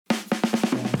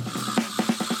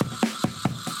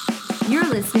You're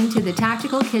listening to The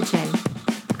Tactical Kitchen.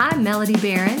 I'm Melody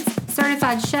Behrens,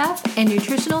 certified chef and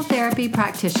nutritional therapy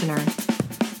practitioner.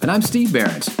 And I'm Steve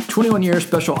Behrens, 21-year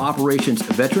special operations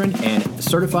veteran and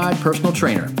certified personal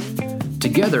trainer.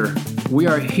 Together, we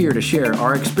are here to share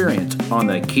our experience on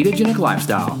the ketogenic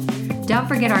lifestyle. Don't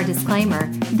forget our disclaimer.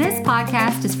 This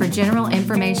podcast is for general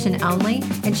information only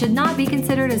and should not be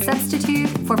considered a substitute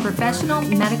for professional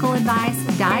medical advice,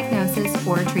 diagnosis,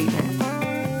 or treatment.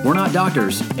 We're not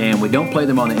doctors, and we don't play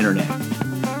them on the internet.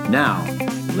 Now,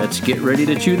 let's get ready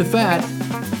to chew the fat.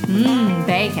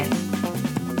 Bacon.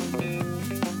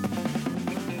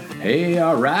 Hey,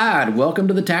 all right. Welcome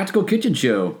to the Tactical Kitchen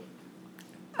Show.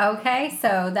 Okay,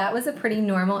 so that was a pretty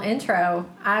normal intro.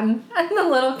 I'm a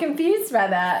little confused by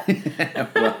that.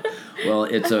 well,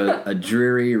 it's a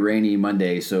dreary, rainy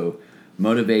Monday, so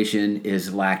motivation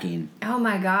is lacking. Oh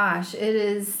my gosh, it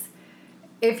is.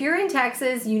 If you're in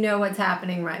Texas, you know what's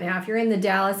happening right now. If you're in the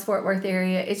Dallas-Fort Worth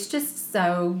area, it's just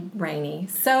so rainy.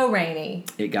 So rainy.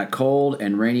 It got cold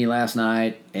and rainy last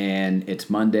night, and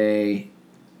it's Monday,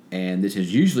 and this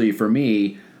is usually, for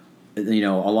me, a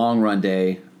long run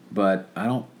day, but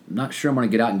I'm not sure I'm going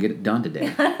to get out and get it done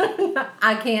today.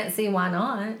 I can't see why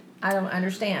not. I don't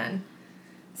understand.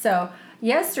 So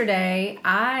yesterday,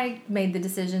 I made the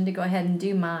decision to go ahead and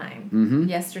do mine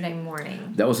yesterday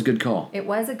morning. That was a good call. It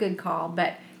was a good call,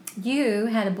 but you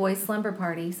had a boys' slumber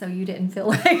party, so you didn't feel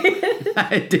like it.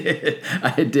 I did.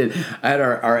 I had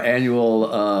our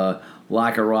annual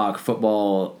Like a Rock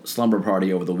football slumber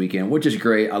party over the weekend, which is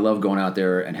great. I love going out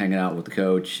there and hanging out with the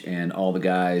coach and all the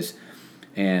guys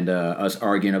and us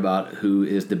arguing about who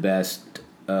is the best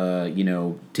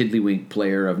tiddlywink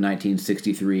player of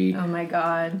 1963. Oh my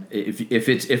God! If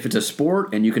it's a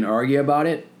sport and you can argue about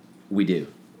it, we do.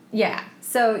 Yeah.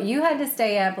 So you had to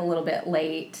stay up a little bit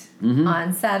late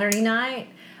on Saturday night.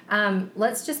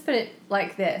 Let's just put it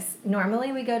like this: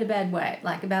 normally we go to bed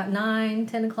like about 9,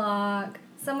 10 o'clock,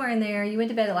 somewhere in there. You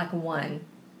went to bed at like 1.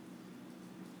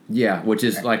 Yeah, which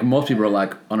is like most people are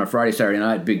like on a Friday, Saturday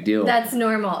night, big deal. That's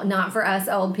normal, not for us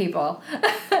old people.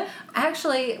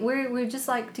 Actually, we just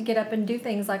like to get up and do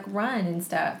things like run and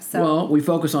stuff. So. Well, we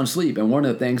focus on sleep. And one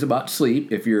of the things about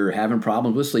sleep, if you're having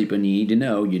problems with sleeping, you need to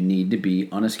know you need to be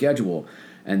on a schedule.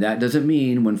 And that doesn't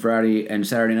mean when Friday and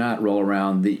Saturday night roll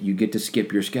around that you get to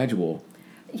skip your schedule.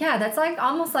 Yeah, that's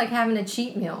almost like having a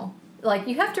cheat meal. Like,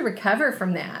 you have to recover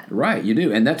from that. Right, you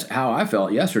do. And that's how I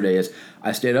felt yesterday is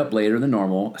I stayed up later than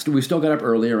normal. We still got up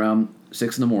early around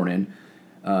 6 in the morning,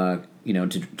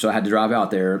 so I had to drive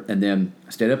out there. And then I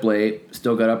stayed up late,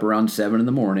 still got up around 7 in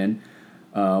the morning,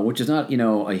 which is not,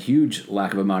 a huge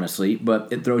lack of amount of sleep,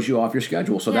 but it throws you off your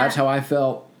schedule. So That's how I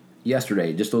felt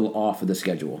yesterday, just a little off of the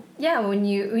schedule. Yeah, when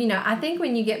I think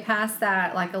when you get past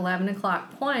that, like, 11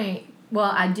 o'clock point,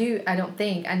 well, I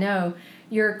know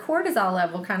your cortisol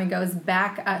level kind of goes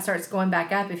back, starts going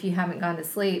back up if you haven't gone to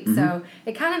sleep. So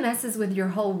it kind of messes with your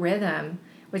whole rhythm,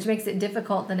 which makes it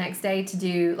difficult the next day to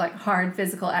do like hard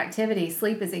physical activity.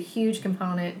 Sleep is a huge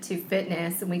component to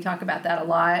fitness, and we talk about that a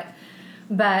lot.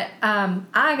 But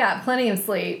I got plenty of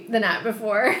sleep the night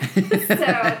before.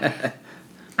 So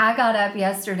I got up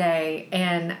yesterday,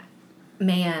 and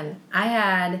man, I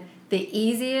had the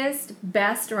easiest,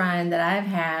 best run that I've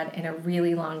had in a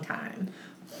really long time.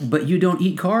 But you don't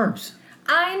eat carbs.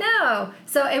 I know.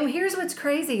 So, and here's what's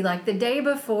crazy. Like the day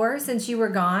before, since you were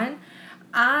gone,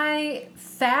 I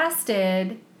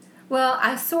fasted. Well,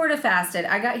 I sort of fasted.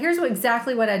 Here's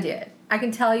exactly what I did. I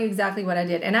can tell you exactly what I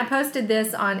did. And I posted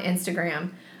this on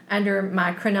Instagram under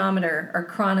my chronometer.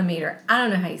 I don't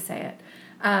know how you say it.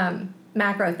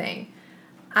 Macro thing.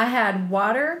 I had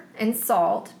water and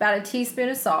salt, about a teaspoon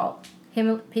of salt,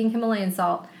 pink Himalayan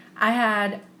salt. I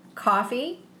had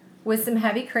coffee with some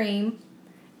heavy cream,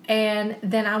 and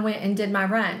then I went and did my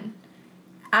run.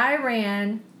 I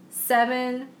ran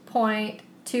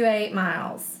 7.28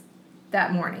 miles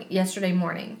yesterday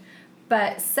morning.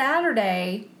 But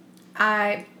Saturday,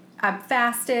 I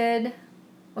fasted.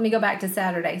 Let me go back to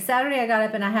Saturday. Saturday, I got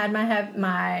up and I had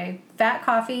my fat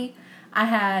coffee. I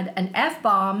had an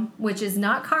F-bomb, which is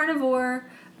not carnivore,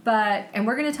 and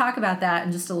we're going to talk about that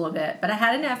in just a little bit. But I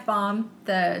had an F-bomb,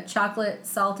 the chocolate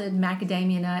salted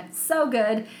macadamia nut, so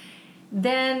good.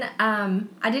 Then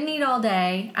I didn't eat all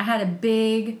day. I had a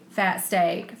big fat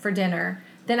steak for dinner.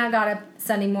 Then I got up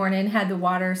Sunday morning, had the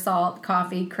water, salt,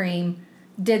 coffee, cream,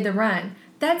 did the run.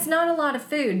 That's not a lot of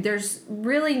food. There's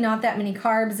really not that many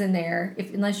carbs in there,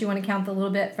 unless you want to count the little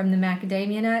bit from the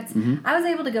macadamia nuts. I was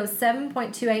able to go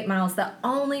 7.28 miles. The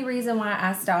only reason why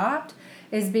I stopped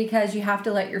is because you have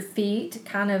to let your feet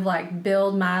kind of like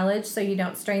build mileage so you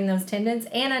don't strain those tendons.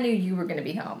 And I knew you were going to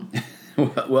be home.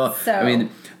 Well, So, I mean,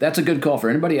 that's a good call for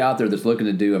anybody out there that's looking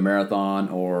to do a marathon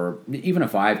or even a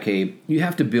 5K. You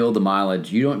have to build the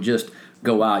mileage. You don't just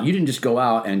go out. You didn't just go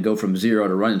out and go from 0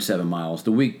 to running 7 miles.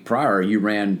 The week prior, you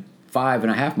ran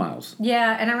 5.5 miles.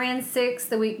 yeah, and I ran 6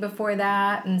 the week before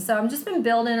that. And so I've just been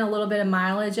building a little bit of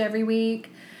mileage every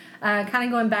week, kind of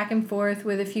going back and forth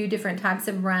with a few different types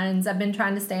of runs. I've been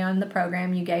trying to stay on the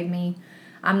program you gave me.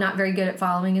 I'm not very good at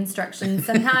following instructions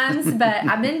sometimes, but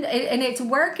and it's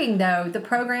working though. The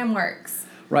program works.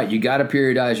 Right, you got to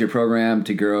periodize your program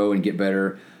to grow and get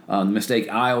better. The mistake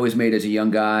I always made as a young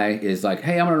guy is like,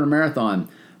 hey, I'm going to run a marathon.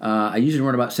 I usually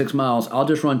run about 6 miles. I'll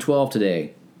just run 12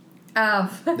 today.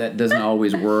 Oh. That doesn't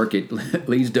always work. It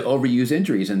leads to overuse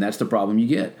injuries, and that's the problem you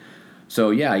get.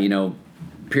 So, yeah,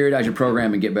 periodize your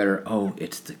program and get better. Oh,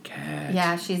 it's the cat.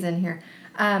 Yeah, she's in here.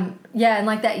 Yeah, and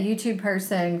like that YouTube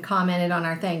person commented on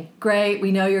our thing. Great,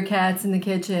 we know your cat's in the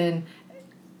kitchen.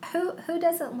 Who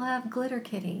doesn't love Glitter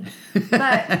Kitty? But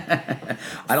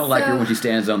I don't like her when she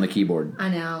stands on the keyboard. I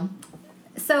know.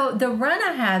 So the run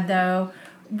I had, though,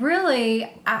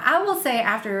 really, I will say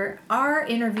after our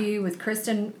interview with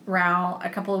Kristen Rowell a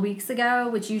couple of weeks ago,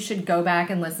 which you should go back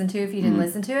and listen to if you didn't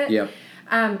listen to it. Yep.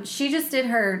 She just did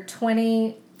her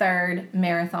 23rd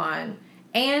marathon.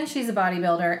 And she's a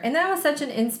bodybuilder. And that was such an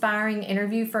inspiring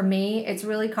interview for me. It's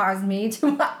really caused me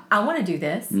to, I want to do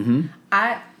this. Mm-hmm.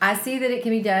 I see that it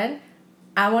can be done.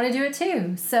 I want to do it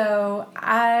too. So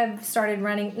I've started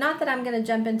running. Not that I'm going to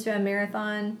jump into a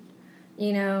marathon,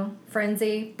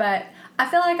 frenzy. But I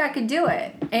feel like I could do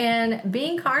it. And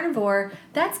being carnivore,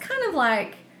 that's kind of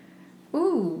like,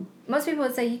 ooh, most people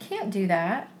would say you can't do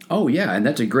that. Oh, yeah. And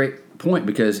that's a great point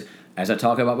because as I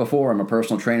talked about before, I'm a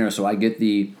personal trainer. So I get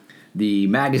the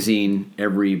magazine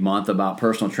every month about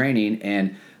personal training,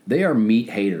 and they are meat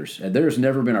haters. There's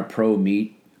never been a pro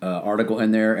meat article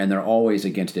in there, and they're always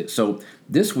against it. So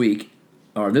this week,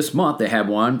 or this month, they have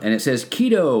one, and it says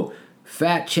keto,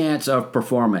 fat chance of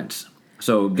performance.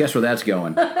 So guess where that's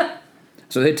going?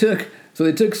 So they took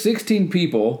 16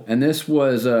 people, and this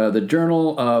was the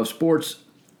Journal of Sports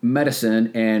Medicine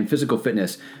and Physical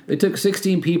Fitness. They took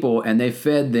 16 people, and they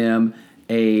fed them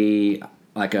a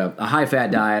high-fat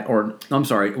diet, or, I'm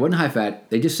sorry, it wasn't high-fat.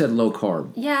 They just said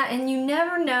low-carb. Yeah, and you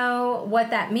never know what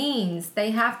that means.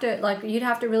 They have to, you'd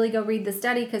have to really go read the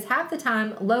study, because half the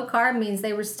time, low-carb means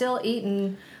they were still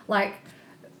eating,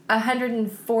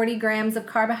 140 grams of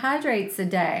carbohydrates a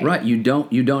day. Right, you don't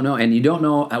know, and you don't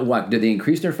know what. Did they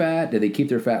increase their fat? Did they keep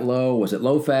their fat low? Was it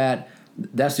low-fat?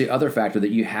 That's the other factor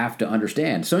that you have to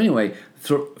understand. So anyway,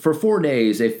 for 4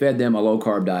 days, they fed them a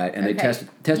low-carb diet, and they tested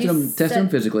them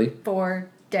physically. 4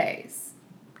 days.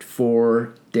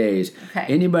 4 days. Okay.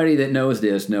 Anybody that knows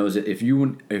this knows that if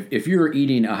you're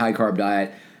eating a high-carb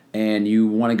diet and you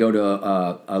want to go to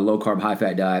a low-carb,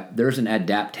 high-fat diet, there's an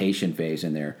adaptation phase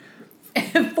in there.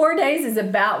 4 days is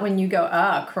about when you go,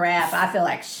 oh, crap, I feel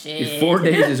like shit. 4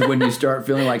 days is when you start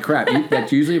feeling like crap.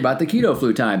 That's usually about the keto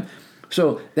flu time.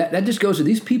 So that just goes to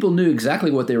these people knew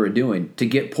exactly what they were doing to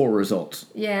get poor results.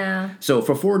 Yeah. So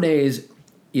for 4 days,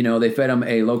 they fed them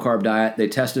a low-carb diet. They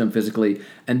tested them physically.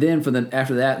 And then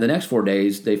after that, the next 4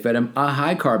 days, they fed them a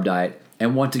high-carb diet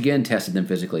and once again tested them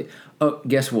physically. Oh,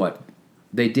 guess what?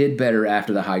 They did better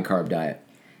after the high-carb diet.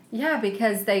 Yeah,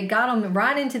 because they got them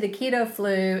right into the keto flu,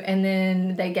 and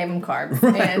then they gave them carbs.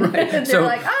 Right, and right. they're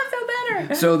like, I feel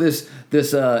better. So this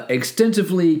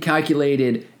extensively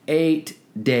calculated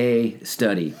 8-day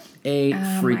study. 8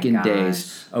 freaking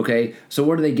days. Okay, so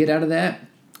what do they get out of that?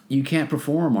 You can't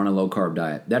perform on a low-carb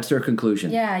diet. That's their conclusion.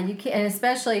 Yeah, you can, and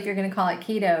especially if you're going to call it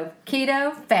keto.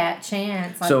 Keto, fat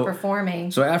chance,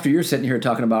 performing. So after you're sitting here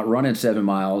talking about running 7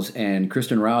 miles, and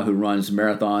Kristen Rao, who runs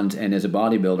marathons and is a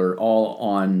bodybuilder, all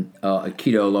on a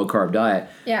keto, low-carb diet.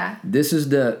 Yeah. This is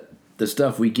the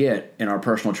stuff we get in our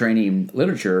personal training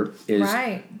literature is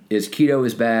keto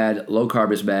is bad,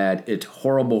 low-carb is bad, it's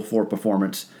horrible for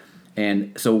performance.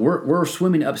 And so we're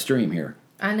swimming upstream here.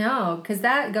 I know, because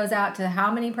that goes out to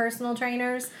how many personal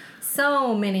trainers?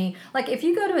 So many. Like, if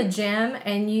you go to a gym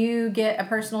and you get a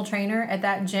personal trainer at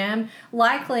that gym,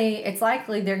 it's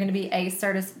likely they're going to be ACE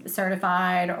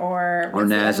certified or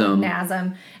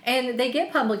NASM. And they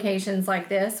get publications like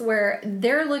this where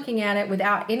they're looking at it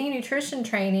without any nutrition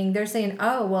training. They're saying,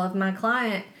 oh, well, if my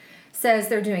client says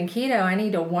they're doing keto, I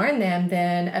need to warn them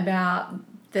then about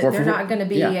that they're not going to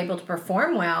be able to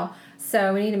perform well.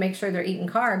 So we need to make sure they're eating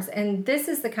carbs. And this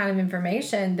is the kind of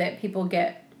information that people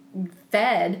get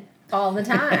fed all the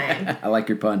time. I like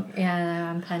your pun.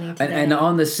 Yeah, I'm punning today. And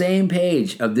on the same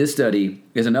page of this study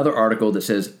is another article that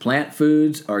says plant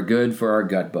foods are good for our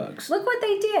gut bugs. Look what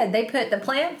they did. They put the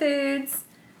plant foods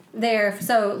there.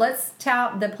 So let's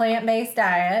tout the plant-based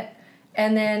diet.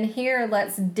 And then here,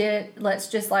 let's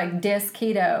just like diss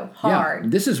keto hard. Yeah,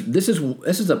 this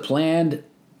is a planned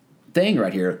thing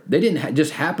right here. They didn't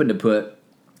just happen to put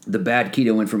the bad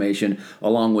keto information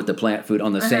along with the plant food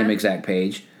on the same exact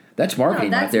page. That's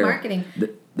marketing right there. That's marketing.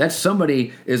 That's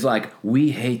somebody is like,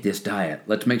 we hate this diet.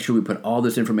 Let's make sure we put all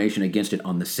this information against it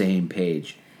on the same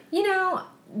page. You know,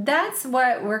 that's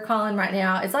what we're calling right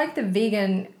now. It's like the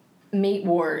vegan meat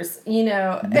wars, you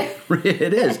know.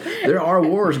 It is. There are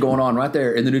wars going on right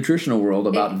there in the nutritional world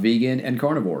about vegan and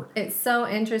carnivore. It's so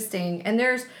interesting. And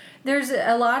there's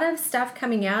a lot of stuff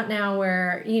coming out now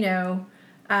where, you know,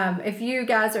 if you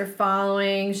guys are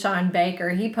following Sean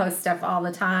Baker, he posts stuff all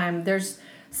the time. There's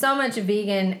so much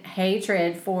vegan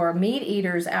hatred for meat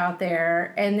eaters out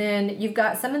there. And then you've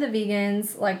got some of the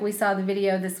vegans, like we saw the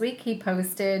video this week he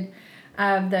posted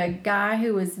of the guy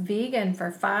who was vegan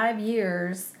for 5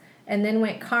 years and then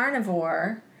went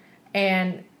carnivore,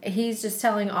 and he's just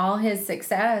telling all his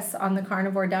success on the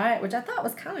carnivore diet, which I thought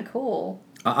was kind of cool.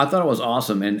 I thought it was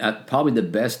awesome, and probably the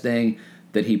best thing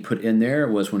that he put in there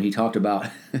was when he talked about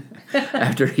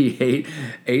after he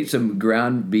ate some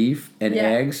ground beef and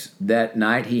eggs that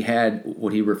night, he had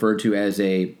what he referred to as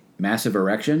a massive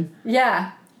erection.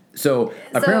 Yeah. So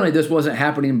apparently this wasn't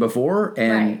happening before,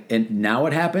 and now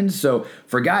it happens. So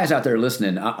for guys out there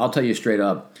listening, I'll tell you straight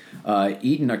up,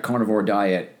 eating a carnivore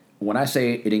diet, when I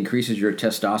say it increases your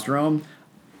testosterone,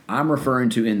 I'm referring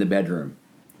to in the bedroom.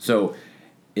 So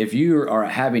if you are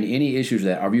having any issues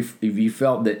with that, or if you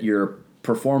felt that your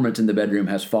performance in the bedroom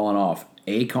has fallen off,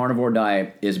 a carnivore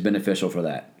diet is beneficial for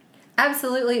that.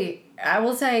 Absolutely. I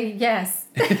will say yes.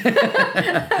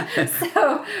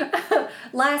 So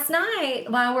last night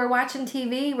while we're watching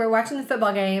TV, we're watching the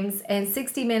football games, and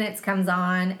 60 Minutes comes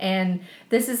on, and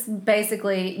this is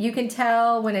basically, you can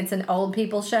tell when it's an old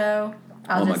people show.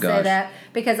 I'll just say that,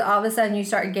 because all of a sudden you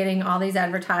start getting all these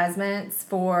advertisements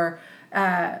for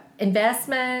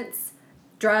investments,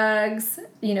 drugs,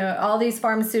 you know, all these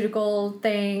pharmaceutical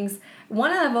things.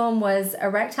 One of them was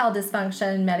erectile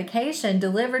dysfunction medication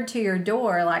delivered to your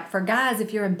door. Like, for guys,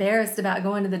 if you're embarrassed about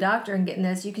going to the doctor and getting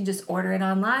this, you can just order it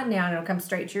online now and it'll come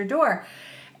straight to your door.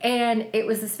 And it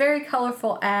was this very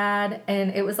colorful ad,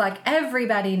 and it was like,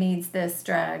 everybody needs this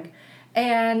drug.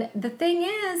 And the thing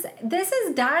is, this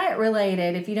is diet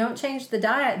related. If you don't change the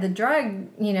diet, the drug,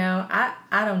 you know,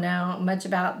 I don't know much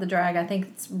about the drug. I think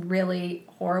it's really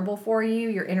horrible for you.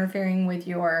 You're interfering with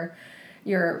your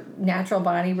natural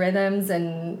body rhythms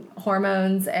and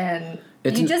hormones, and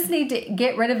you just need to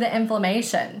get rid of the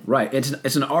inflammation. Right.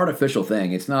 It's an artificial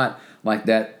thing. It's not like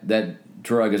that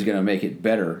drug is going to make it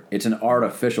better. It's an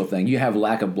artificial thing. You have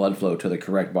lack of blood flow to the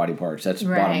correct body parts. That's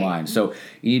bottom line. So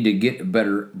you need to get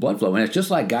better blood flow. And it's just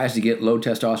like guys to get low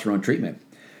testosterone treatment.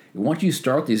 Once you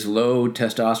start these low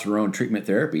testosterone treatment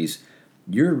therapies,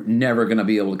 you're never going to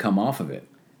be able to come off of it.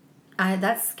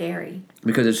 That's scary.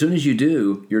 Because as soon as you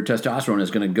do, your testosterone is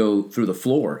going to go through the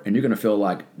floor, and you're going to feel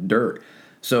like dirt.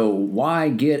 So why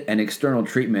get an external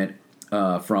treatment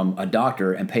from a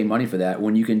doctor and pay money for that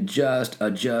when you can just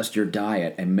adjust your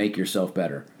diet and make yourself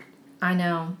better? I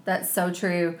know. That's so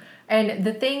true. And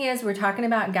the thing is, we're talking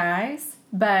about guys,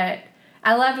 but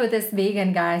I loved what this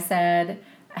vegan guy said,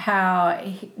 how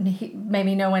he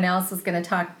maybe no one else was going to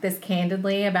talk this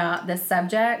candidly about this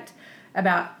subject,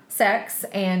 about sex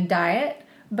and diet.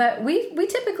 But we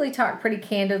typically talk pretty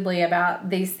candidly about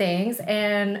these things,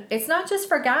 and it's not just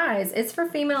for guys, it's for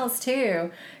females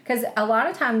too. Because a lot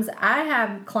of times I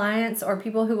have clients or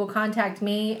people who will contact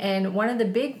me, and one of the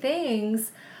big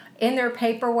things in their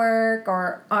paperwork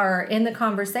or in the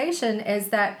conversation is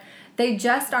that they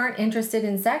just aren't interested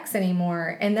in sex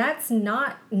anymore, and that's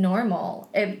not normal.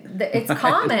 It's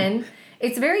common.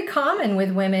 It's very common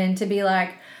with women to be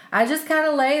like, I just kind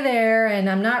of lay there and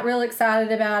I'm not real excited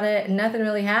about it and nothing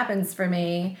really happens for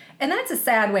me. And that's a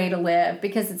sad way to live,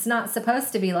 because it's not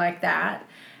supposed to be like that.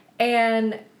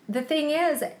 And the thing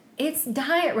is, it's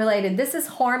diet related. This is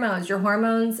hormones. Your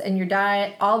hormones and your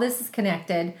diet, all this is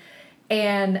connected.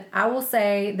 And I will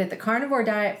say that the carnivore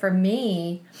diet for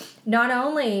me, not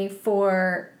only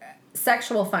for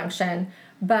sexual function,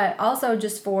 but also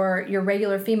just for your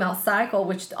regular female cycle,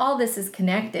 which all this is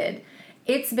connected,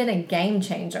 it's been a game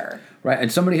changer. Right,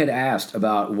 and somebody had asked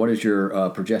about what is your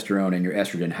progesterone and your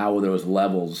estrogen, how were those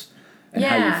levels, and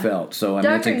how you felt. So I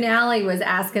mean, Dr. Nally was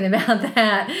asking about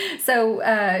that. So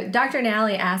Dr.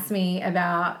 Nally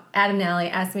Adam Nally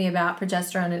asked me about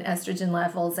progesterone and estrogen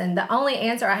levels, and the only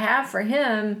answer I have for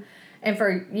him and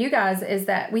for you guys is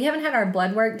that we haven't had our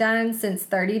blood work done since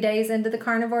 30 days into the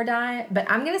carnivore diet, but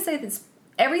I'm going to say that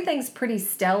everything's pretty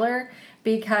stellar,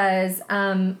 because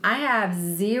I have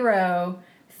zero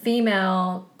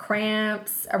female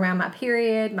cramps around my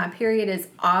period. My period is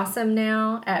awesome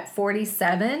now at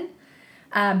 47,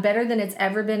 better than it's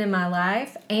ever been in my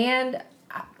life. And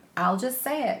I'll just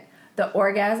say it. The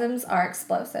orgasms are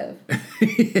explosive.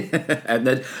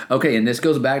 And this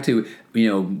goes back to,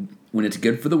 when it's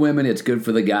good for the women, it's good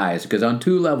for the guys. Because on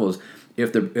two levels,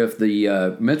 if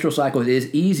the menstrual cycle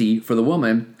is easy for the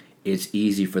woman, it's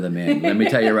easy for the men. Let me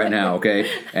tell you right now, okay?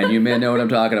 And you men know what I'm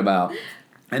talking about.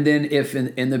 And then if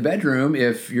in the bedroom,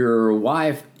 if your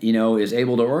wife, is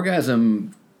able to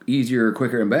orgasm easier,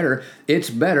 quicker, and better, it's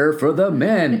better for the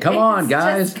men. Come on,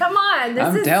 guys. Come on. This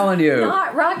I'm telling you.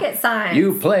 Not rocket science.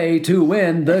 You play to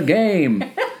win the game.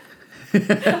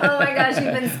 Oh my gosh,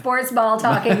 you've been sports ball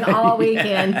talking all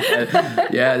weekend.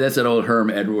 Yeah, that's an old Herm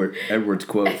Edwards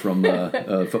quote from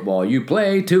football. You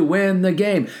play to win the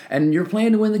game. And you're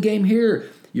playing to win the game here.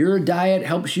 Your diet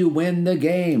helps you win the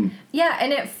game. Yeah,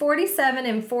 and at 47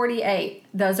 and 48,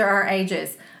 those are our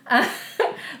ages.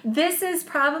 This is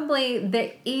probably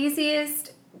the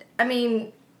easiest. I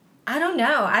mean, I don't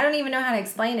know. I don't even know how to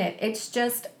explain it. It's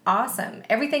just awesome.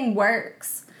 Everything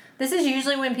works. This is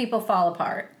usually when people fall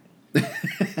apart.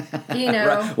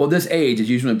 Right. Well, this age is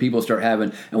usually when people start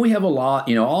having, and we have a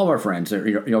lot, all of our friends,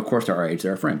 of course, they're our age,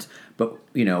 they're our friends, but,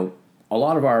 a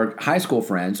lot of our high school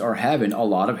friends are having a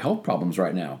lot of health problems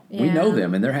right now. Yeah. We know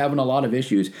them, and they're having a lot of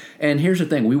issues. And here's the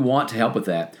thing, we want to help with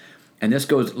that. And this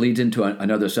leads into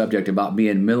another subject about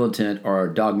being militant or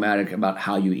dogmatic about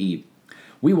how you eat.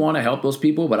 We want to help those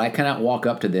people, but I cannot walk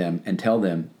up to them and tell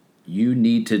them, you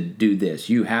need to do this.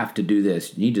 You have to do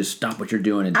this. You need to stop what you're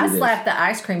doing and do this. I slap the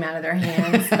ice cream out of their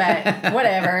hands, but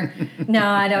whatever. No,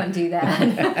 I don't do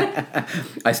that.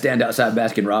 I stand outside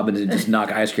Baskin Robbins and just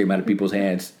knock ice cream out of people's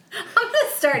hands. I'm going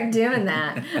to start doing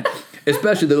that.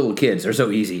 Especially the little kids. They're so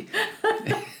easy.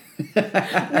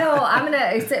 No,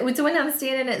 it's when I'm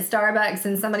standing at Starbucks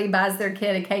and somebody buys their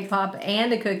kid a cake pop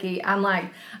and a cookie, I'm like,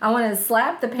 I want to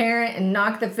slap the parent and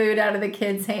knock the food out of the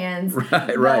kid's hands.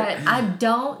 Right. But I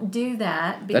don't do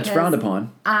that because that's frowned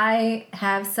upon. I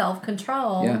have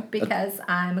self-control because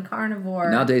I'm a carnivore.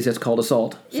 Nowadays that's called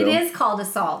assault. So. It is called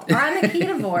assault. Or I'm a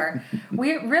ketivore.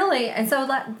 We really, and so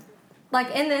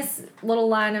like in this little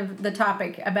line of the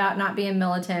topic about not being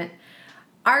militant,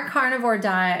 our carnivore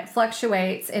diet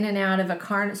fluctuates in and out of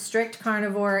a strict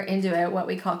carnivore into what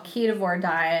we call ketivore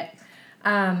diet.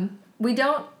 We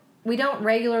don't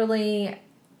regularly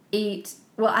eat.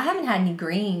 Well, I haven't had any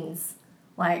greens,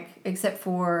 except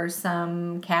for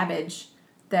some cabbage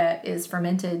that is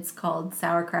fermented. It's called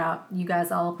sauerkraut. You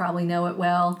guys all probably know it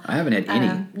well. I haven't had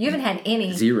any. You haven't had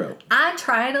any. Zero. I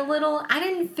tried a little. I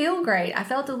didn't feel great. I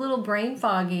felt a little brain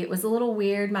foggy. It was a little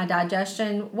weird. My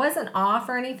digestion wasn't off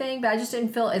or anything, but I just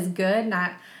didn't feel as good. And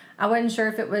I wasn't sure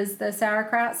if it was the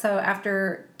sauerkraut. So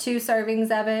after 2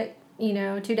 servings of it,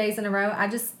 2 days in a row, I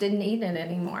just didn't eat it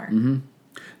anymore. Mm-hmm.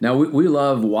 Now, we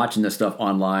love watching this stuff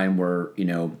online where,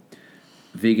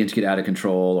 vegans get out of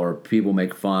control or people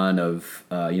make fun of,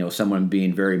 someone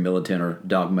being very militant or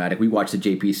dogmatic. We watched the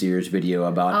JP Sears video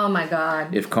about oh my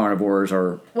God, if carnivores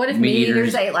are what if meat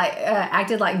eaters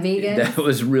acted like vegans? That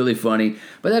was really funny,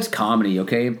 but that's comedy,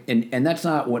 okay? And that's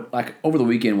not what, over the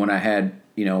weekend when I had,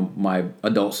 my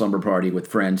adult slumber party with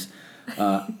friends,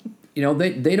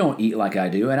 they don't eat like I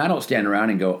do, and I don't stand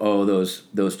around and go, oh,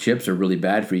 those chips are really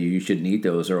bad for you. You shouldn't eat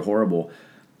those. They're horrible.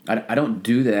 I don't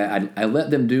do that. I let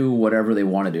them do whatever they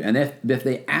want to do. And if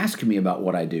they ask me about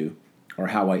what I do or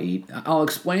how I eat, I'll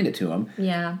explain it to them.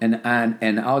 Yeah.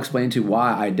 And I'll explain to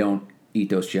why I don't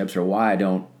eat those chips or why I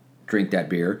don't drink that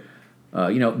beer.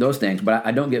 Those things. But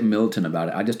I don't get militant about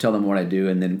it. I just tell them what I do.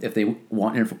 And then if they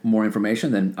want more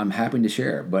information, then I'm happy to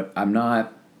share. But I'm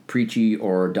not preachy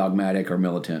or dogmatic or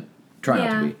militant. Try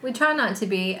not to be. We try not to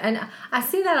be. And I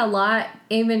see that a lot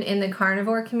even in the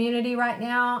carnivore community right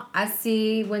now. I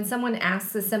see when someone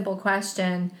asks a simple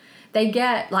question, they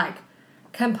get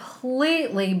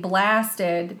completely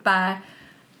blasted by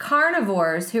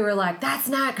carnivores who are like, that's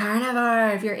not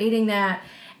carnivore if you're eating that.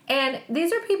 And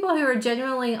these are people who are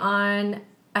genuinely on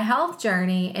a health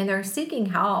journey and they're seeking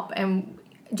help. And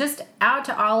just out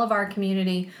to all of our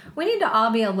community, we need to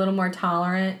all be a little more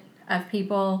tolerant of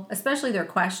people, especially their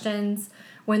questions.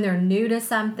 When they're new to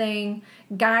something,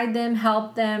 guide them,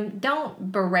 help them.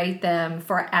 Don't berate them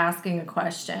for asking a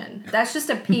question. That's just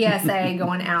a PSA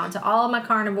going out to all of my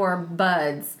carnivore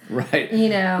buds. Right.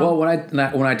 Well,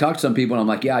 when I talk to some people, and I'm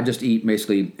like, yeah, I just eat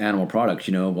basically animal products,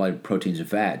 like proteins and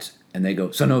fats. And they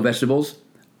go, so no vegetables?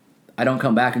 I don't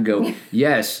come back and go,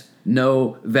 yes,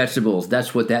 no vegetables.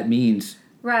 That's what that means.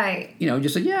 Right.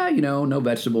 Just say, no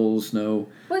vegetables, no.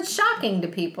 Well, it's shocking to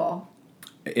people.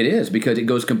 It is, because it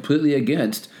goes completely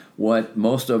against what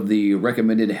most of the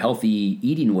recommended healthy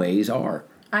eating ways are.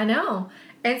 I know.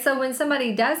 And so when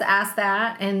somebody does ask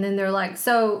that, and then they're like,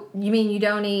 so you mean you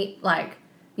don't eat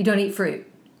fruit?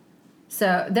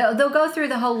 So they'll go through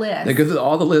the whole list. They go through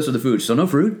all the list of the foods. So no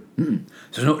fruit? Mm-mm.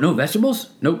 So no vegetables?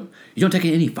 Nope. You don't take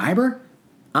any fiber?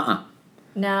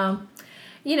 No.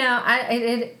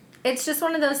 It's just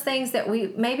one of those things that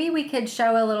we could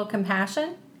show a little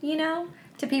compassion,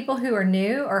 to people who are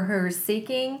new or who are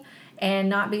seeking, and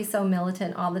not be so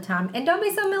militant all the time. And don't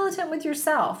be so militant with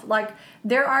yourself. Like,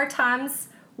 there are times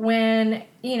when,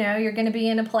 you're going to be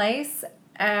in a place,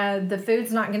 the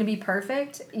food's not going to be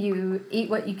perfect. You eat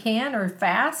what you can or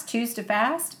choose to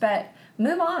fast, but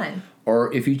move on.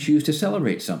 Or if you choose to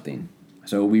celebrate something.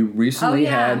 So we recently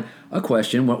had a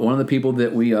question. One of the people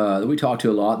that we talked to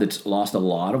a lot that's lost a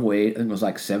lot of weight, I think it was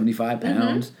like 75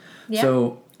 pounds. Mm-hmm. Yeah.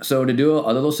 So to do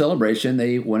a little celebration,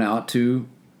 they went out to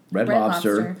Red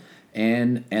Lobster.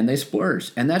 And they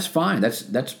splurged, and that's fine.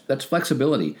 That's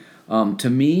flexibility. To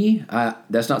me,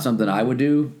 that's not something I would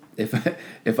do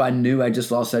if I knew I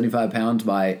just lost 75 pounds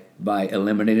by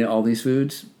eliminating all these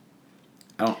foods.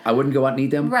 I wouldn't go out and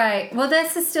eat them. Right. Well,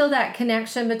 this is still that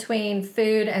connection between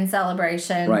food and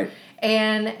celebration. Right.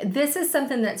 And this is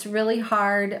something that's really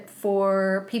hard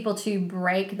for people to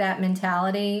break that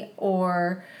mentality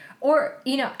or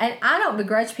and I don't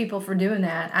begrudge people for doing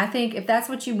that. I think if that's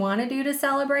what you want to do to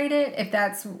celebrate it, if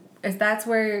that's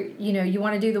where, you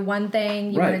want to do the one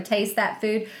thing, you want to taste that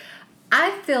food, I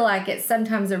feel like it's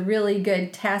sometimes a really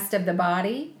good test of the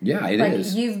body. Yeah, it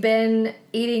is. Like, you've been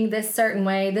eating this certain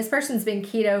way. This person's been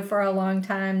keto for a long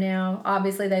time now.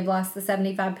 Obviously, they've lost the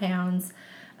 75 pounds.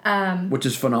 Which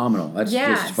is phenomenal. That's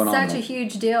just phenomenal. Such a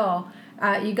huge deal.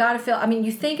 You got to feel,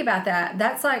 you think about that.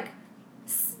 That's like,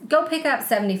 go pick up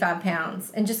 75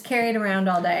 pounds and just carry it around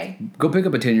all day. Go pick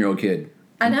up a 10-year-old kid.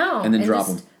 I know. And then drop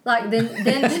them.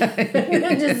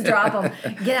 Then just drop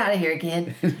them. Get out of here,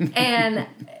 kid. And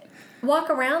walk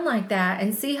around like that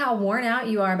and see how worn out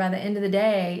you are by the end of the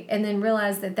day, and then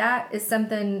realize that is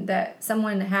something that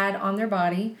someone had on their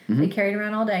body. Mm-hmm. They carried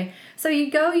around all day. So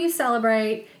you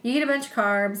celebrate, you eat a bunch of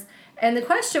carbs, and the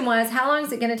question was, how long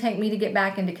is it going to take me to get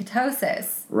back into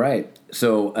ketosis? Right.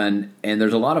 So, and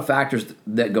there's a lot of factors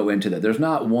that go into that. There's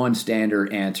not one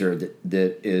standard answer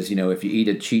that is, if you eat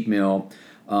a cheat meal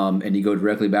and you go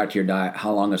directly back to your diet,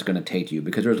 how long it's going to take you,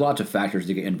 because there's lots of factors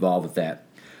that get involved with that.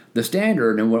 The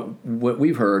standard, and what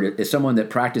we've heard, is someone that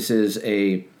practices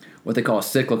what they call a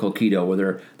cyclical keto,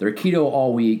 where they're keto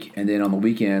all week, and then on the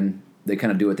weekend they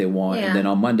kind of do what they want, and then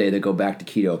on Monday they go back to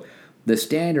keto. The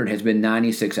standard has been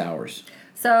 96 hours.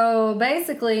 So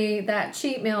basically, that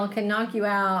cheat meal can knock you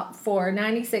out for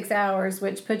 96 hours,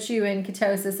 which puts you in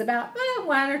ketosis about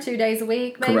 1 or 2 days a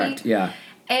week, maybe. Correct, yeah.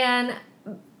 And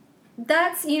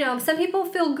that's, some people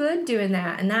feel good doing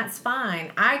that, and that's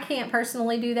fine. I can't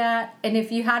personally do that. And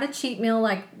if you had a cheat meal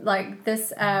like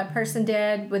this person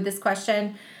did with this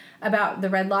question about the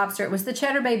Red Lobster, it was the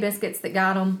Cheddar Bay biscuits that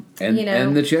got them.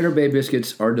 And the Cheddar Bay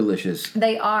biscuits are delicious.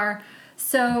 They are.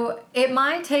 So it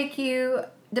might take you,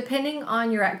 depending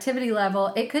on your activity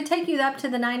level, it could take you up to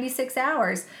the 96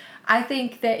 hours. I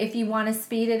think that if you want to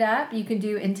speed it up, you can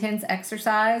do intense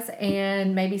exercise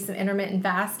and maybe some intermittent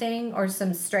fasting or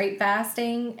some straight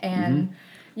fasting, and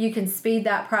you can speed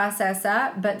that process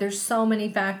up. But there's so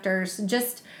many factors.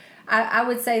 I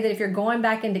would say that if you're going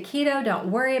back into keto, don't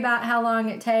worry about how long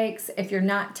it takes. If you're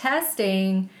not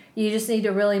testing, you just need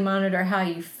to really monitor how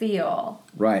you feel.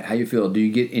 Right, how you feel. Do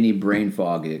you get any brain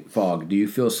fog? Do you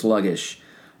feel sluggish?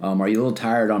 Are you a little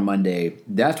tired on Monday?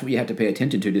 That's what you have to pay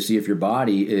attention to see if your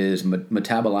body is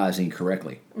metabolizing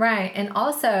correctly. Right, and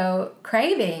also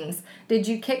cravings. Did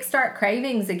you kickstart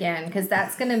cravings again? Because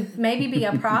that's going to maybe be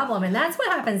a problem. And that's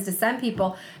what happens to some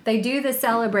people. They do the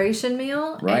celebration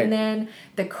meal, and then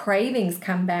the cravings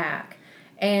come back.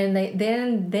 And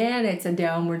then it's a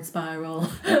downward spiral.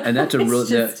 And that's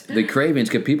the cravings.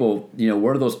 Because people,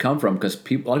 where do those come from? Because a lot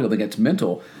of people think it's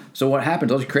mental. So what happens?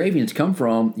 Those cravings come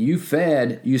from you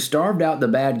starved out the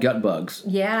bad gut bugs.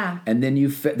 Yeah. And then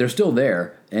they're still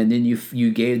there, and then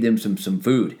you gave them some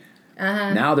food.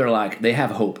 Uh-huh. Now they're like, they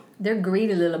have hope. They're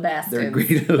greedy little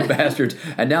bastards.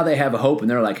 And now they have a hope, and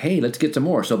they're like, hey, let's get some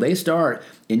more. So they start,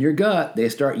 in your gut, they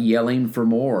start yelling for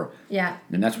more. Yeah.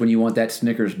 And that's when you want that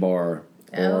Snickers bar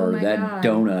or that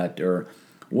donut or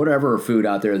whatever food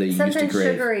out there that you used to crave.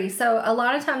 Something sugary. So a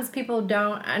lot of times people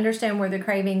don't understand where the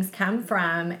cravings come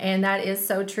from, and that is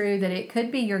so true that it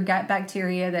could be your gut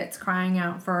bacteria that's crying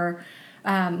out for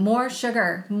more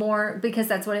sugar, because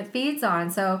that's what it feeds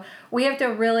on. So we have to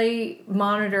really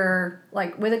monitor,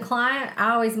 like with a client,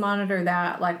 I always monitor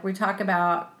that. Like we talk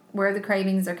about where the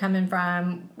cravings are coming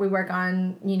from. We work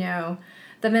on,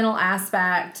 the mental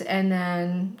aspect, and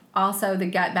then also the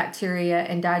gut bacteria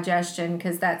and digestion,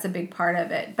 because that's a big part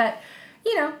of it. But,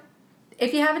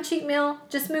 if you have a cheat meal,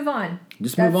 just move on.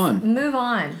 Move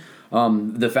on.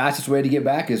 The fastest way to get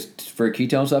back is for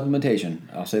ketone supplementation.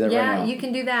 I'll say that right now. Yeah, you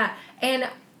can do that. And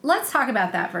let's talk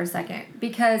about that for a second,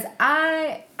 because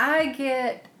I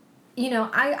get,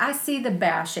 I see the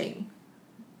bashing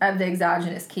of the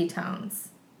exogenous ketones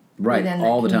within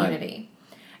the community.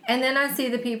 And then I see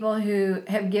the people who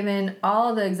have given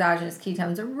all the exogenous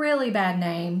ketones a really bad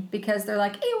name because they're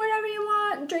like, eat whatever you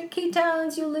want, drink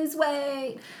ketones, you lose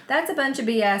weight. That's a bunch of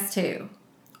BS too.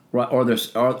 Right, or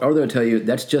they'll tell you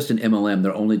that's just an MLM.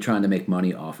 They're only trying to make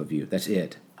money off of you. That's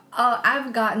it. Oh,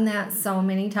 I've gotten that so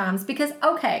many times because,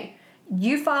 okay,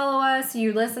 you follow us,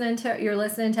 you're listening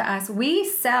to us. We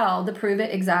sell the Prove It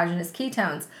exogenous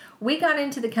ketones. We got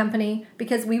into the company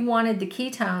because we wanted the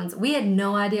ketones. We had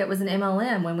no idea it was an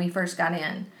MLM when we first got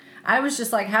in. I was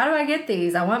just like, how do I get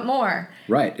these? I want more.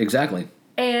 Right, exactly.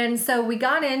 And so we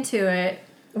got into it.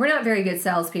 We're not very good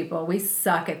salespeople. We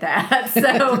suck at that.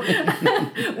 So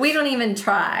we don't even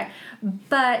try.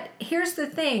 But here's the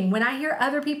thing. When I hear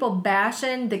other people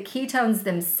bashing the ketones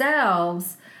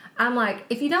themselves, I'm like,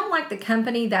 if you don't like the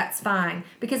company, that's fine.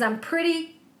 Because I'm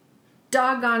pretty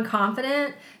doggone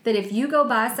confident that if you go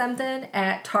buy something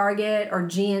at Target or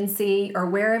GNC or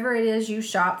wherever it is you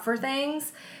shop for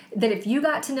things, that if you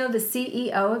got to know the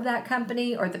CEO of that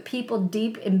company or the people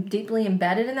deeply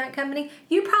embedded in that company,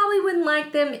 you probably wouldn't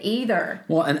like them either.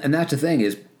 Well, and that's the thing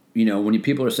is, when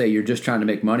people say you're just trying to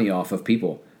make money off of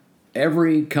people,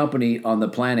 every company on the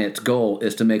planet's goal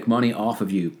is to make money off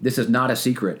of you. This is not a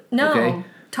secret. No. Okay?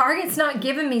 Target's not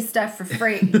giving me stuff for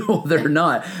free. No, they're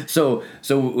not. So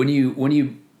when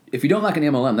you if you don't like an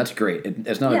MLM, that's great.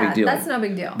 It's not a big deal. That's no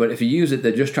big deal. But if you use it,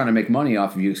 they're just trying to make money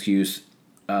off of you. Excuse.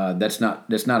 That's not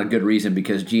a good reason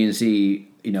because GNC,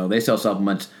 they sell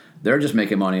supplements. They're just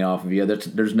making money off of you.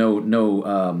 There's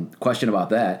no question about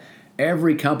that.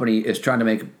 Every company is trying to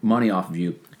make money off of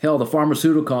you. Hell, the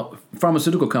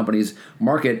pharmaceutical companies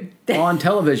market on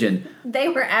television. They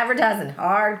were advertising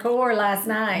hardcore last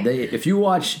night. If you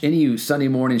watch any Sunday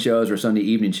morning shows or Sunday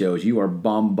evening shows, you are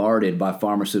bombarded by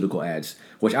pharmaceutical ads,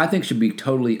 which I think should be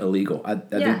totally illegal. I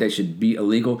think they should be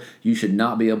illegal. You should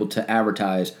not be able to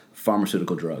advertise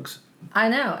pharmaceutical drugs. I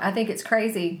know. I think it's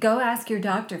crazy. Go ask your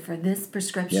doctor for this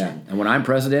prescription. Yeah. And when I'm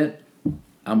president,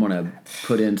 I'm going to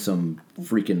put in some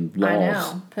freaking laws. I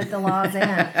know. Put the laws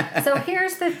in. So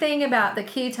here's the thing about the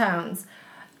ketones.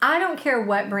 I don't care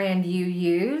what brand you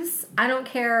use. I don't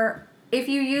care if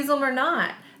you use them or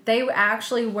not. They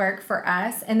actually work for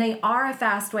us, and they are a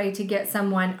fast way to get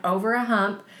someone over a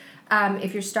hump.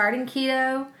 If you're starting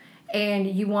keto and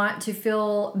you want to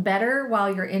feel better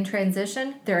while you're in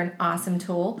transition, they're an awesome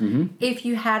tool. Mm-hmm. If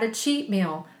you had a cheat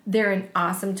meal, they're an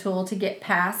awesome tool to get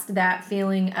past that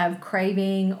feeling of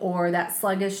craving or that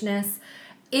sluggishness.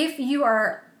 If you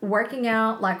are working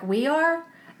out like we are,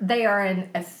 they are an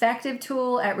effective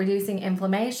tool at reducing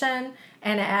inflammation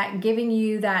and at giving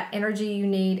you that energy you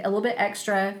need a little bit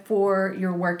extra for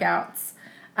your workouts.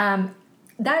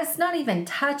 That's not even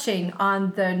touching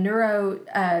on the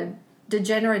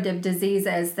neurodegenerative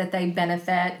diseases that they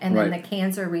benefit and then the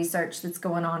cancer research that's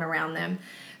going on around them.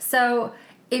 So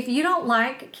if you don't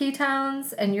like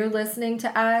ketones and you're listening to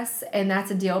us and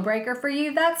that's a deal breaker for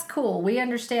you, that's cool. We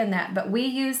understand that. But we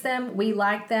use them. We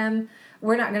like them.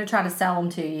 We're not going to try to sell them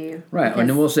to you. Right. And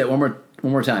then we'll say it one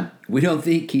more time. We don't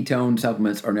think ketone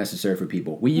supplements are necessary for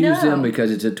people. We use them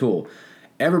because it's a tool.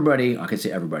 Everybody, I can say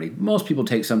everybody, most people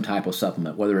take some type of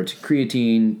supplement, whether it's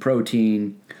creatine,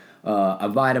 protein, a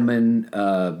vitamin,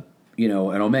 an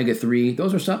omega-3.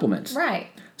 Those are supplements. Right.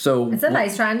 So and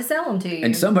somebody's trying to sell them to you.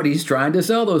 And somebody's trying to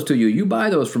sell those to you. You buy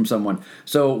those from someone.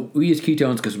 So we use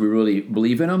ketones because we really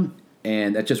believe in them.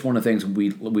 And that's just one of the things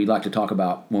we like to talk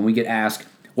about. When we get asked,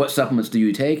 what supplements do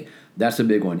you take? That's the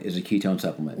big one, is a ketone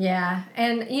supplement. Yeah.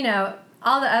 And,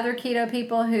 all the other keto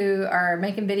people who are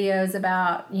making videos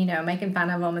about, making fun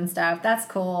of them and stuff, that's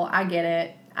cool. I get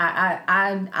it.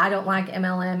 I don't like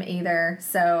MLM either.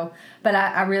 So, but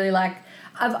I really like...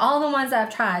 Of all the ones I've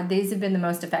tried, these have been the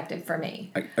most effective for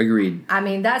me. Agreed. I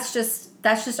mean, that's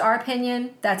just our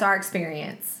opinion. That's our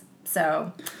experience.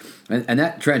 So, and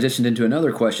that transitioned into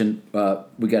another question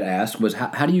we got asked was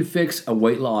how do you fix a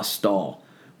weight loss stall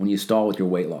when you stall with your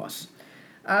weight loss?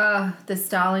 The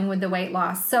stalling with the weight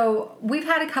loss. So we've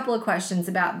had a couple of questions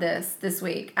about this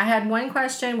week. I had one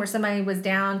question where somebody was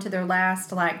down to their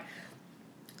last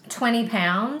 20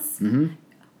 pounds. Mm-hmm.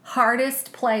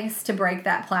 Hardest place to break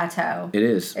that plateau. It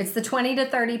is. It's the 20 to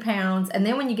 30 pounds. And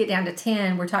then when you get down to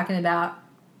 10, we're talking about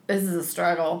this is a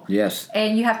struggle. Yes.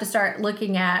 And you have to start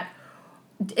looking at,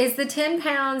 is the 10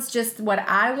 pounds just what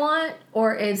I want,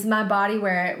 or is my body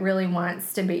where it really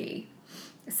wants to be?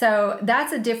 So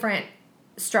that's a different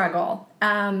struggle.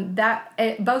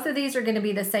 Both of these are going to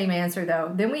be the same answer,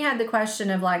 though. Then we had the question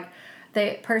of, like,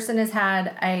 the person has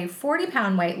had a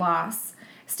 40-pound weight loss,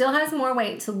 still has more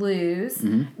weight to lose,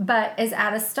 but is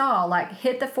at a stall, like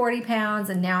hit the 40 pounds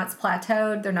and now it's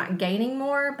plateaued. They're not gaining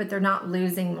more, but they're not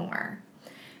losing more.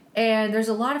 And there's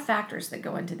a lot of factors that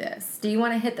go into this. Do you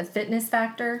want to hit the fitness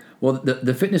factor? Well,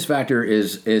 the fitness factor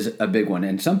is a big one.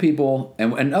 And some people,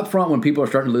 and up front when people are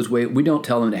starting to lose weight, we don't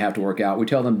tell them to have to work out. We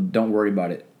tell them don't worry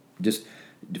about it. Just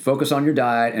focus on your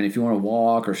diet, and if you want to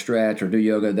walk or stretch or do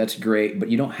yoga, that's great, but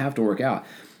you don't have to work out.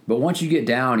 But once you get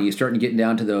down, you start getting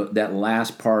down to that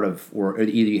last part of, or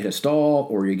either you hit a stall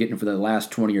or you're getting for the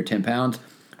last 20 or 10 pounds,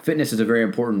 fitness is a very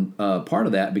important part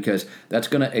of that, because that's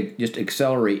going to just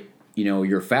accelerate,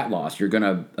 your fat loss. You're going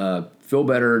to feel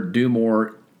better, do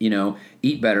more,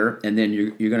 eat better, and then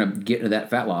you're going to get into that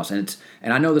fat loss. And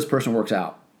I know this person works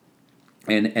out.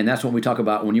 And that's what we talk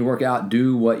about. When you work out,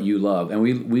 do what you love. And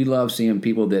we love seeing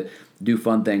people that do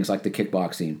fun things like the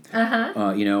kickboxing,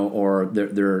 or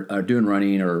they're doing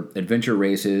running or adventure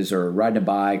races or riding a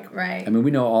bike. Right. I mean, we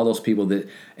know all those people that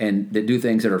do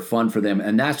things that are fun for them,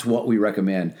 and that's what we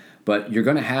recommend. But you're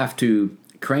going to have to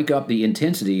crank up the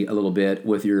intensity a little bit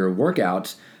with your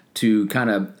workouts to kind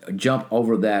of jump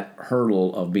over that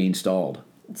hurdle of being stalled.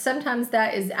 Sometimes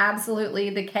that is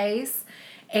absolutely the case.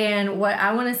 And what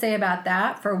I want to say about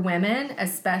that for women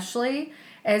especially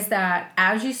is that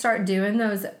as you start doing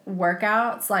those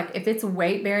workouts, like if it's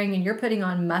weight bearing and you're putting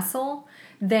on muscle,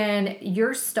 then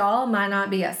your stall might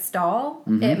not be a stall.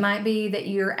 It might be that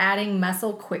you're adding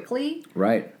muscle quickly.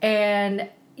 Right. And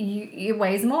it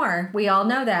weighs more. We all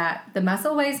know that. The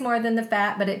muscle weighs more than the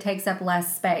fat, but it takes up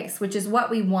less space, which is what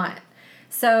we want.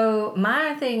 So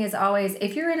my thing is always,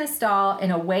 if you're in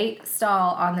a weight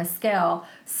stall on the scale,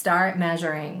 start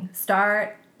measuring.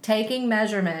 Start taking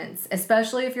measurements,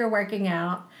 especially if you're working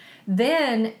out.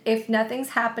 Then if nothing's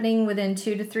happening within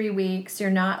 2 to 3 weeks,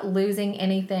 you're not losing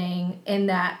anything in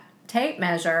that tape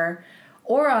measure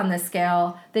or on the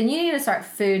scale, then you need to start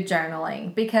food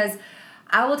journaling, because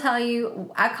I will tell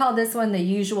you, I call this one the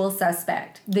usual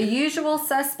suspect. The usual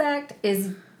suspect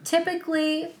is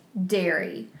typically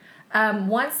dairy.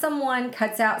 Once someone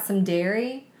cuts out some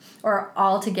dairy or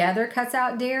altogether cuts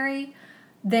out dairy,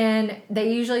 then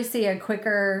they usually see a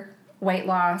quicker weight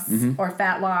loss or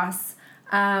fat loss.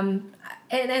 And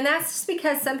that's just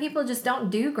because some people just don't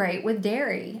do great with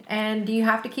dairy. And do you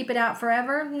have to keep it out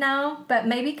forever? No, but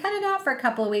maybe cut it out for a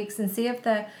couple of weeks and see if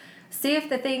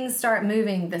the things start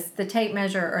moving, the tape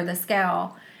measure or the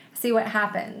scale, see what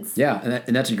happens. Yeah,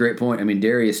 and that's a great point. I mean,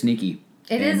 dairy is sneaky.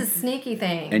 It is a sneaky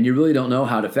thing. And you really don't know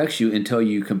how it affects you until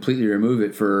you completely remove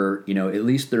it for, at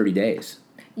least 30 days.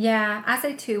 Yeah, I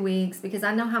say 2 weeks because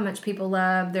I know how much people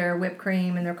love their whipped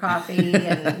cream and their coffee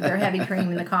and their heavy cream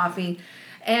in the coffee.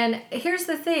 And here's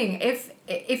the thing,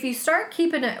 if you start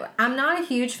keeping it, I'm not a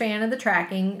huge fan of the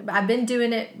tracking. I've been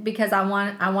doing it because I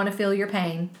want to feel your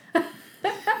pain.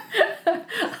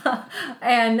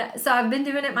 And so I've been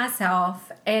doing it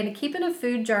myself, and keeping a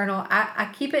food journal, I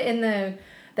keep it in the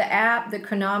app, the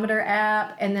Chronometer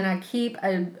app, and then I keep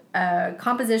a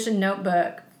composition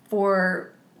notebook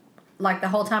for like the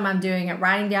whole time I'm doing it,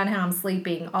 writing down how I'm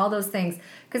sleeping, all those things,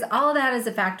 because all of that is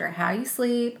a factor. How you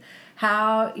sleep,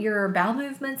 how your bowel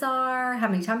movements are, how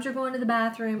many times you're going to the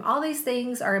bathroom, all these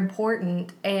things are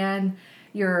important, and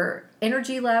your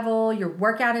energy level, your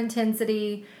workout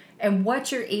intensity, and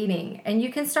what you're eating. And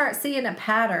you can start seeing a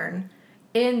pattern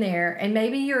in there, and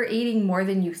maybe you're eating more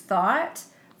than you thought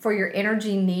for your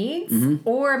energy needs,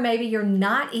 or maybe you're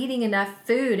not eating enough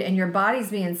food and your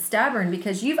body's being stubborn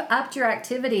because you've upped your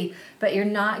activity, but you're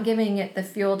not giving it the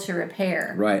fuel to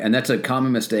repair. Right, and that's a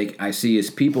common mistake I see is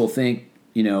people think,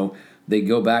 they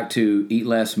go back to eat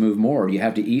less, move more. You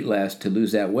have to eat less to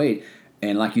lose that weight.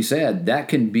 And like you said, that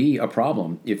can be a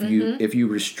problem. If you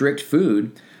restrict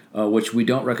food, which we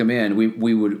don't recommend,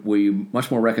 we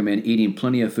much more recommend eating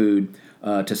plenty of food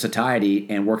to satiety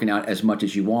and working out as much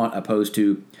as you want, opposed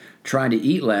to trying to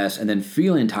eat less and then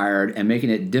feeling tired and making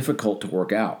it difficult to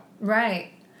work out.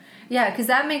 Right. Yeah, because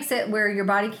that makes it where your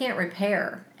body can't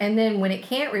repair. And then when it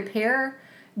can't repair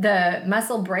the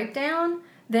muscle breakdown,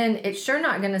 then it's sure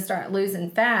not going to start losing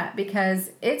fat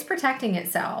because it's protecting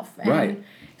itself. And right.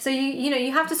 So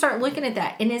you have to start looking at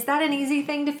that. And is that an easy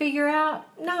thing to figure out?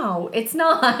 No, it's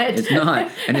not. It's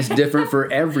not. And it's different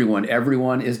for everyone.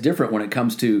 Everyone is different when it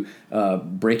comes to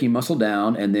breaking muscle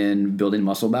down and then building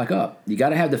muscle back up. You got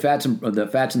to have the fats and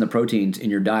the proteins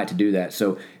in your diet to do that.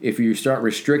 So if you start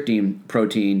restricting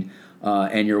protein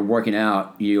and you're working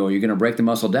out, you're going to break the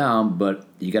muscle down, but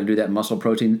you got to do that muscle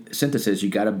protein synthesis. You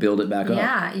got to build it back up.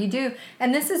 Yeah, you do.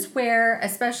 And this is where,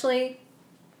 especially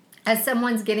as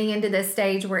someone's getting into this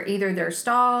stage where either they're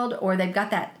stalled or they've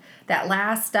got that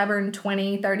last stubborn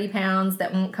 20, 30 pounds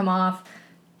that won't come off,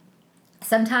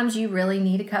 sometimes you really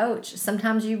need a coach.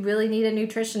 Sometimes you really need a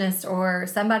nutritionist or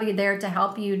somebody there to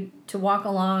help you to walk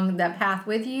along the path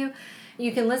with you.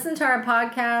 You can listen to our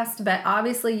podcast, but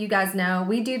obviously you guys know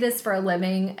we do this for a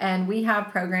living and we have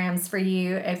programs for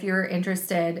you if you're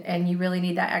interested and you really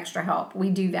need that extra help.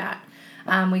 We do that.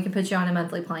 We can put you on a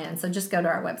monthly plan. So just go to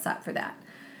our website for that.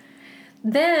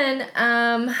 Then,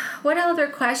 what other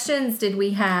questions did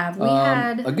we have? We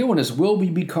had a good one is, will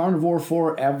we be carnivore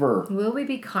forever? Will we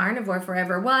be carnivore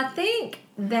forever? Well, I think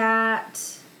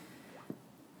that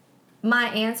my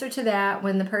answer to that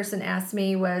when the person asked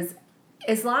me was,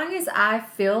 as long as I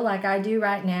feel like I do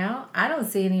right now, I don't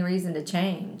see any reason to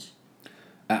change.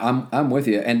 I'm with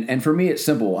you. And for me, it's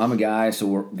simple. I'm a guy,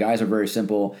 so guys are very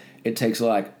simple. It takes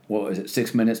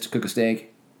 6 minutes to cook a steak?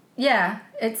 Yeah,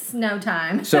 it's no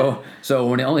time. so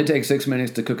when it only takes 6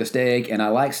 minutes to cook a steak, and I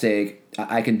like steak,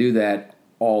 I can do that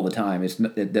all the time.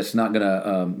 That's not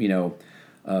gonna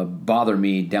bother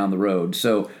me down the road.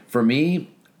 So for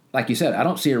me, like you said, I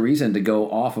don't see a reason to go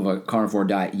off of a carnivore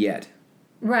diet yet.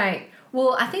 Right.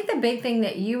 Well, I think the big thing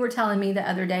that you were telling me the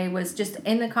other day was just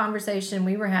in the conversation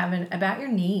we were having about your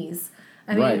knees.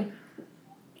 I mean, right.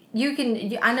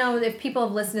 I know if people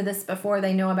have listened to this before,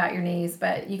 they know about your knees,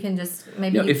 but you can just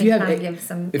maybe give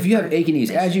some. If you have achy knees,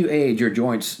 as you age, your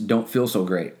joints don't feel so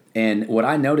great. And what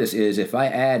I notice is if I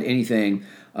add anything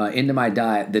into my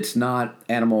diet that's not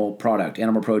animal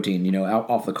protein,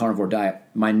 off the carnivore diet,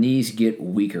 my knees get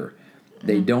weaker.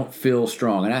 They don't feel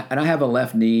strong. And I have a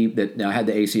left knee that I had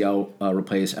the ACL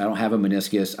replaced. I don't have a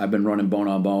meniscus. I've been running bone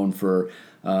on bone for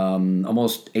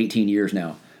almost 18 years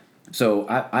now. So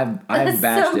I've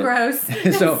bashed so it. Gross.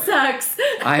 So sucks.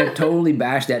 I have totally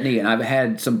bashed that knee, and I've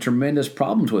had some tremendous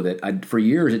problems with it. For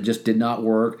years, it just did not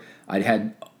work. I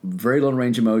had very little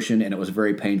range of motion, and it was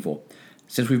very painful.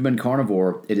 Since we've been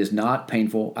carnivore, it is not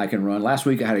painful. I can run. Last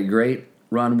week, I had a great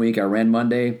run week. I ran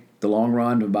Monday, the long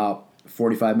run, about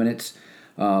 45 minutes.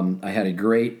 I had a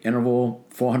great interval,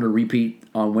 400 repeat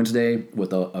on Wednesday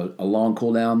with a long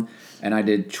cool down, and I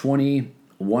did 20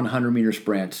 100-meter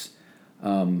sprints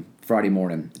Friday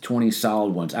morning, 20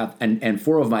 solid ones. And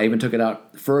 4 of them, I even took it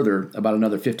out further, about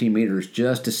another 15 meters,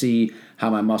 just to see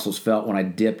how my muscles felt when I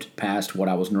dipped past what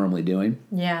I was normally doing.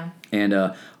 Yeah.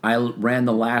 And I ran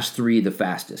the last 3 the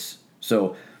fastest.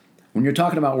 So when you're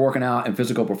talking about working out and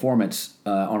physical performance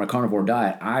on a carnivore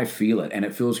diet, I feel it, and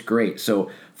it feels great. So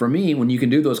for me, when you can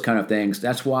do those kind of things,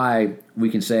 that's why we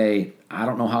can say, I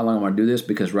don't know how long I'm going to do this,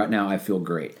 because right now I feel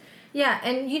great. Yeah,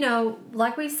 and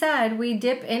like we said, we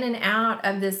dip in and out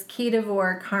of this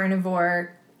ketivore,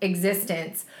 carnivore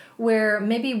existence where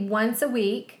maybe once a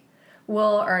week,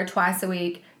 or twice a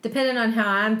week, depending on how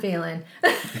I'm feeling,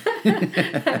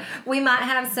 we might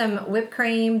have some whipped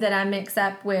cream that I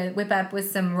whip up with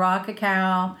some raw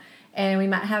cacao, and we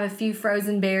might have a few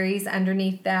frozen berries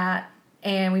underneath that,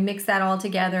 and we mix that all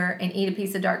together and eat a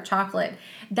piece of dark chocolate.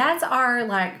 That's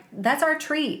our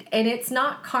treat. And it's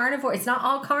not carnivore. It's not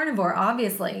all carnivore,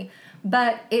 obviously,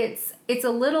 but it's a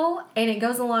little, and it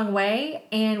goes a long way,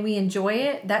 and we enjoy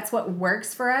it. That's what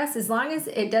works for us. As long as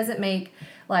it doesn't make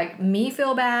me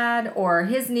feel bad or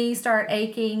his knees start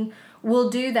aching, we'll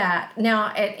do that.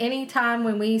 Now, at any time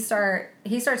when when you start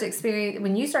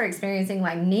experiencing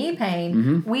knee pain,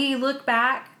 mm-hmm. we look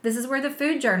back. This is where the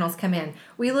food journals come in.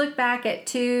 We look back at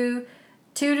 2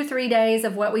 to 3 days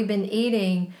of what we've been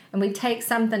eating, and we take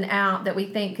something out that we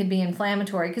think could be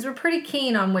inflammatory, because we're pretty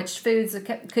keen on which foods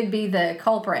could be the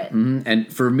culprit. Mm-hmm.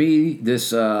 And for me,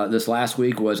 this last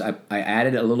week was I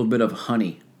added a little bit of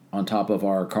honey on top of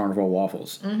our carnivore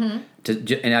waffles. Mm-hmm.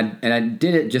 And I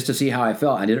did it just to see how I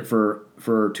felt. I did it for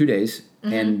 2 days,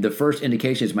 mm-hmm. and the first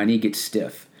indication is my knee gets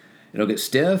stiff. It'll get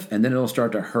stiff, and then it'll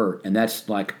start to hurt, and that's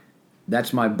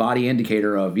my body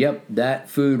indicator of, yep, that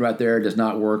food right there does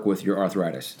not work with your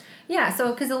arthritis. Yeah,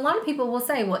 so because a lot of people will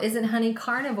say, well, isn't honey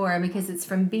carnivore because it's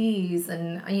from bees?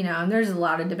 And, and there's a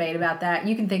lot of debate about that.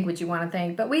 You can think what you want to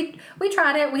think. But we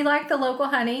tried it. We like the local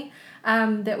honey.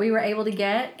 that we were able to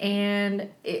get,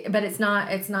 but it's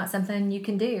not something you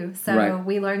can do. So Right.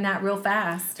 we learned that real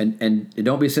fast. And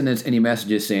don't be sending us any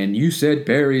messages saying, you said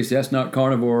berries, that's not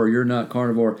carnivore, or you're not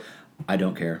carnivore. I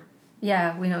don't care.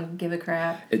 Yeah, we don't give a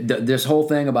crap. This whole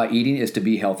thing about eating is to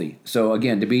be healthy. So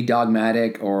again, to be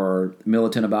dogmatic or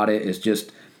militant about it is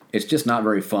just, it's just not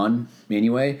very fun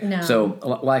anyway. No. So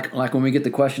like when we get the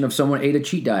question of someone ate a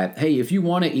cheat diet, hey, if you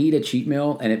want to eat a cheat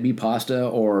meal and it be pasta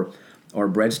or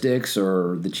breadsticks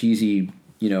or the cheesy,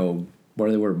 what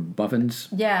are they, muffins?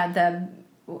 Yeah,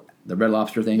 The Red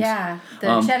Lobster things?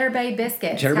 the Cheddar Bay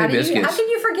biscuits. Cheddar Bay biscuits. How can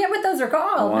you forget what those are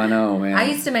called? Oh, I know, man. I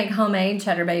used to make homemade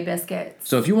Cheddar Bay biscuits.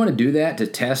 So if you want to do that to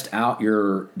test out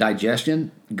your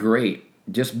digestion, great.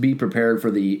 Just be prepared for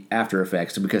the after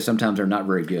effects because sometimes they're not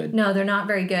very good. No, they're not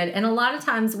very good. And a lot of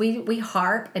times we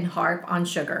harp on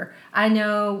sugar. I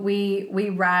know we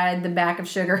ride the back of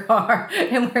sugar hard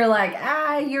and we're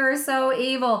like, you're so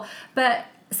evil. But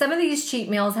some of these cheat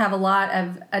meals have a lot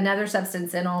of another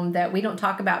substance in them that we don't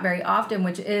talk about very often,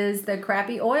 which is the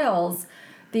crappy oils.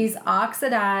 These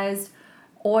oxidized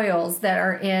oils that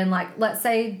are in, like, let's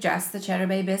say just the Cheddar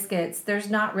Bay biscuits. There's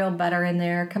not real butter in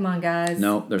there. Come on, guys.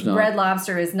 No, there's not. Red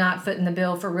Lobster is not footing the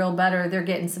bill for real butter. They're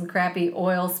getting some crappy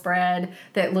oil spread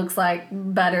that looks like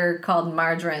butter called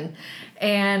margarine.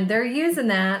 And they're using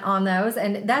that on those,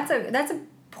 and that's a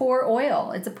poor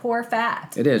oil. It's a poor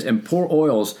fat. It is. And poor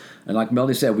oils, and like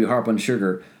Melody said, we harp on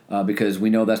sugar because we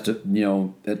know that's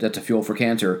that's a fuel for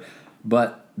cancer.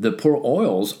 But the poor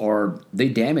oils they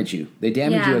damage you. They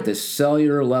damage you at the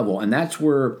cellular level. And that's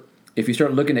where, if you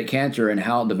start looking at cancer and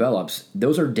how it develops,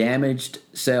 those are damaged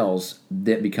cells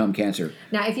that become cancer.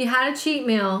 Now, if you had a cheat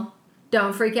meal,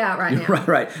 don't freak out right now.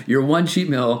 Right. Your one cheat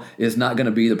meal is not going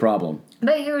to be the problem.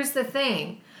 But here's the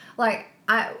thing. Like,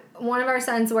 one of our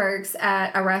sons works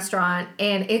at a restaurant,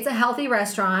 and it's a healthy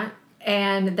restaurant,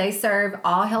 and they serve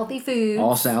all healthy foods.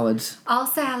 All salads.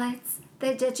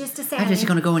 They're just a salad. I'm just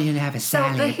going to go in here and have a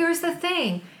salad. But here's the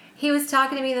thing. He was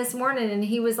talking to me this morning, and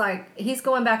he was like, he's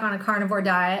going back on a carnivore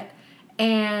diet,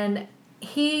 and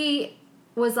he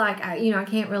was like, I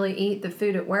can't really eat the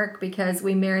food at work because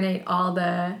we marinate all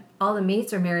the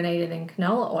meats are marinated in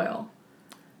canola oil.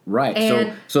 Right.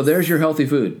 And so there's your healthy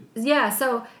food. Yeah.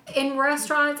 So in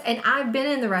restaurants, and I've been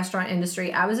in the restaurant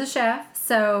industry. I was a chef,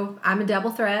 so I'm a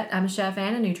double threat. I'm a chef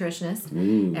and a nutritionist.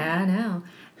 Ooh. Yeah, I know.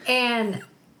 And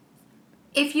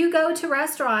if you go to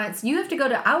restaurants, you have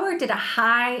to I worked at a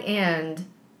high-end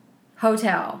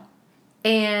hotel,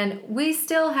 and we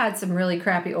still had some really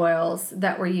crappy oils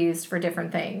that were used for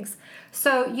different things.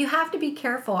 So you have to be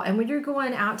careful. And when you're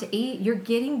going out to eat, you're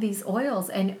getting these oils.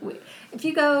 And if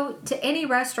you go to any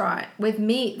restaurant with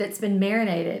meat that's been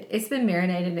marinated, it's been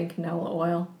marinated in canola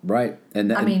oil. Right.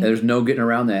 And there's no getting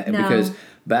around that. No. Because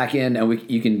back in, and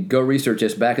you can go research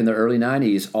this, back in the early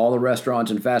 90s, all the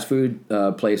restaurants and fast food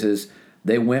places,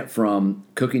 they went from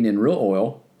cooking in real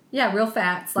oil. Yeah, real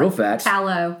fats.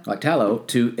 Tallow. Like tallow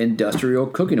to industrial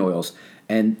cooking oils.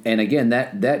 And again,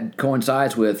 that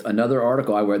coincides with another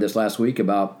article I read this last week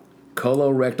about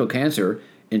colorectal cancer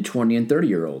in 20 and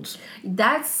 30-year-olds.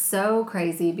 That's so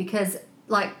crazy because,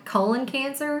 like, colon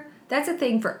cancer, that's a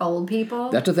thing for old people.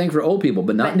 That's a thing for old people,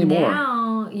 but not anymore.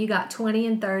 Now you got 20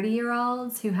 and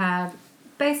 30-year-olds who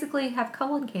basically have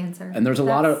colon cancer. And there's a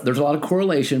lot of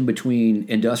correlation between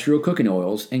industrial cooking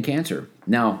oils and cancer.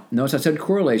 Now, notice I said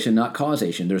correlation, not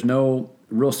causation. There's no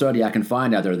real study I can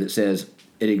find out there that says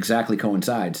it exactly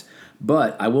coincides.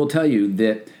 But I will tell you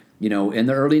that, in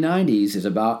the early 90s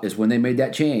is when they made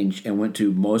that change and went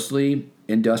to mostly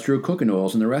industrial cooking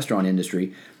oils in the restaurant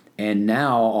industry. And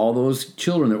now all those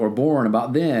children that were born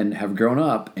about then have grown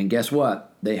up, and guess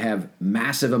what? They have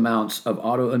massive amounts of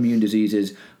autoimmune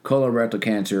diseases, colorectal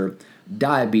cancer,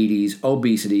 diabetes,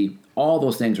 obesity. All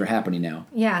those things are happening now.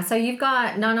 Yeah, so you've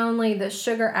got not only the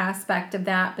sugar aspect of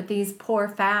that, but these poor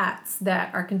fats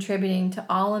that are contributing to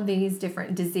all of these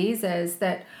different diseases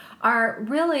that are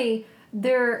really,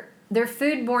 they're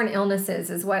foodborne illnesses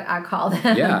is what I call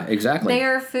them. Yeah, exactly. They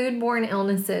are foodborne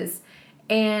illnesses.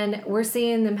 And we're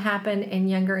seeing them happen in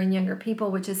younger and younger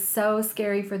people, which is so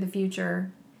scary for the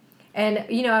future. And,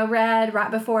 I read right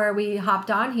before we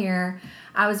hopped on here,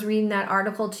 I was reading that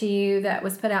article to you that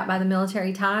was put out by the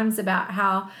Military Times about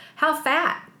how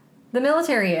fat the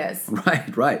military is.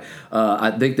 Right.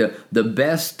 I think the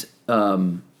best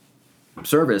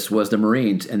service was the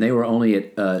Marines, and they were only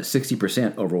at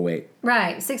 60% overweight.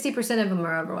 Right. 60% of them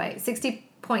are overweight.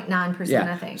 60.9%,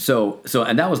 I think. So,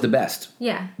 and that was the best.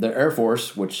 Yeah. The Air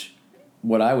Force,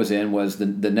 what I was in was the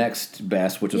next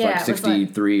best, which was like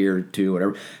 63 or 2,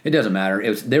 whatever. It doesn't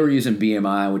matter. They were using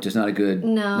BMI, which is not a good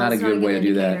way to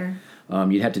do that.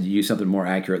 You'd have to use something more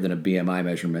accurate than a BMI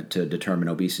measurement to determine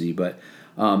obesity. But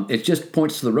it just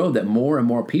points to the road that more and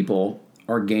more people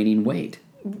are gaining weight.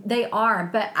 They are,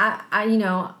 but I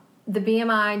the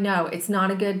BMI, no, it's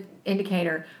not a good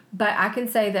indicator. But I can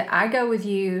say that I go with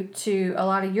you to a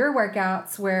lot of your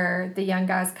workouts where the young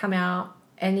guys come out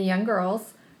and the young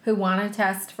girls who want to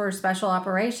test for special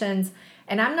operations,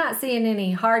 and I'm not seeing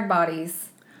any hard bodies.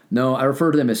 No, I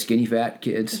refer to them as skinny fat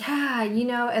kids. Yeah,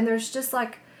 and there's just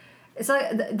like, it's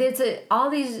like,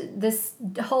 this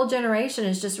whole generation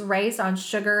is just raised on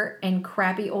sugar and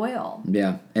crappy oil.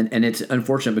 Yeah, and it's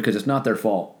unfortunate because it's not their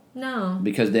fault. No.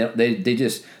 Because they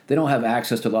don't have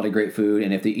access to a lot of great food,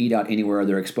 and if they eat out anywhere,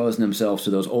 they're exposing themselves to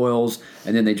those oils,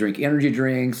 and then they drink energy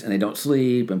drinks, and they don't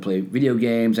sleep and play video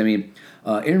games. I mean,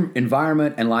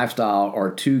 environment and lifestyle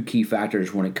are two key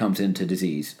factors when it comes into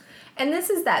disease. And this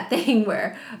is that thing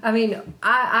where, I mean,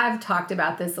 I've talked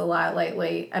about this a lot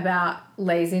lately, about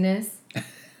laziness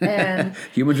and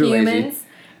Humans are lazy.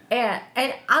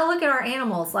 And I look at our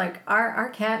animals, like our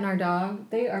cat and our dog,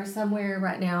 they are somewhere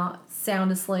right now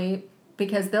sound asleep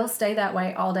because they'll stay that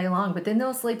way all day long, but then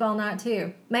they'll sleep all night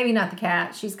too. Maybe not the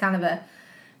cat. She's kind of a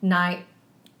night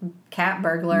cat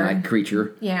burglar. Night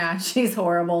creature. Yeah, she's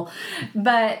horrible.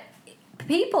 But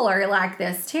people are like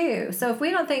this too. So if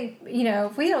we don't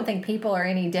think people are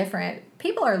any different,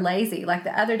 people are lazy. Like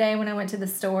the other day when I went to the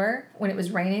store, when it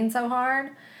was raining so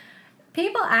hard,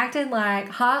 people acted like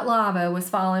hot lava was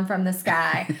falling from the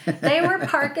sky. They were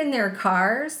parking their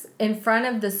cars in front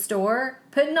of the store,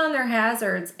 putting on their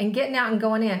hazards, and getting out and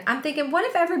going in. I'm thinking, what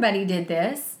if everybody did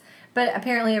this? But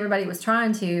apparently everybody was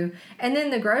trying to. And then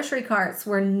the grocery carts,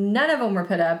 where none of them were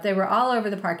put up, they were all over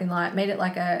the parking lot, made it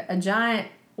like a giant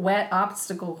wet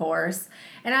obstacle course.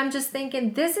 And I'm just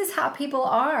thinking, this is how people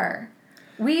are.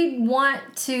 We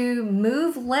want to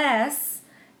move less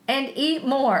and eat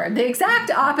more. The exact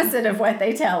opposite of what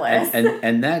they tell us.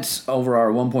 And that's over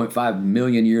our 1.5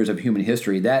 million years of human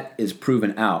history. That is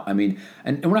proven out. I mean,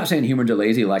 and we're not saying humans are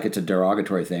lazy like it's a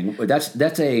derogatory thing. That's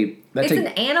an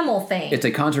animal thing. It's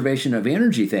a conservation of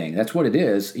energy thing. That's what it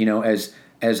is.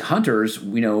 As hunters,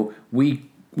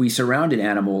 we surrounded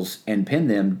animals and pinned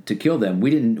them to kill them.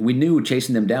 We knew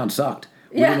chasing them down sucked.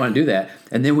 We didn't want to do that.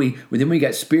 And then we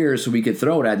got spears so we could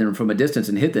throw it at them from a distance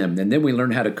and hit them. And then we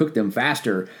learned how to cook them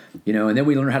faster, and then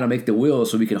we learned how to make the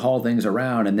wheels so we could haul things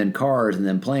around, and then cars and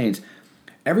then planes.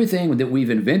 Everything that we've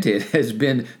invented has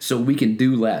been so we can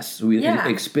do less. So we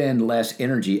expend less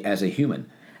energy as a human.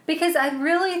 Because I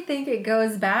really think it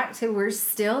goes back to we're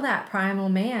still that primal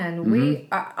man.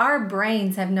 Mm-hmm. Our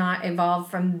brains have not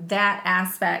evolved from that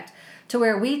aspect to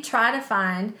where we try to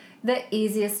find the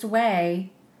easiest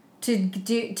way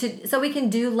so we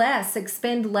can do less,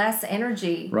 expend less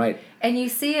energy. Right. And you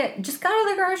see it, just go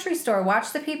to the grocery store,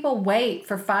 watch the people wait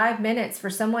for 5 minutes for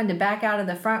someone to back out of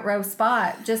the front row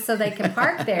spot just so they can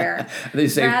park there. They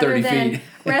save 30 feet.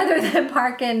 Rather than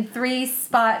parking 3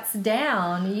 spots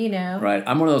down, Right.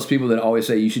 I'm one of those people that always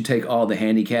say you should take all the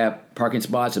handicap parking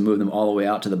spots and move them all the way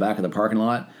out to the back of the parking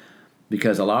lot.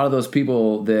 Because a lot of those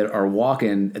people that are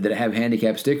walking, that have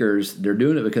handicap stickers, they're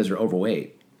doing it because they're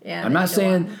overweight. Yeah, I'm not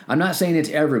saying it's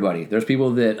everybody. There's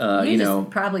people that just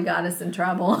probably got us in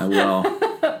trouble. Well,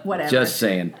 whatever. Just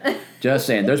saying.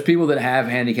 There's people that have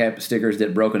handicap stickers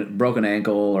that broken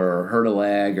ankle or hurt a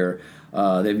leg or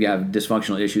they've got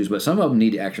dysfunctional issues, but some of them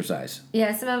need to exercise.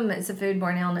 Yeah, some of them it's a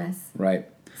foodborne illness. Right.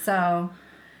 So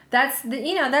that's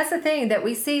the thing that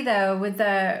we see though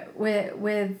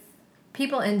with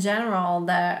people in general,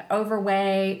 the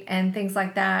overweight and things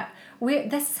like that.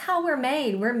 This is how we're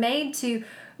made. We're made to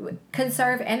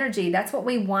conserve energy. That's what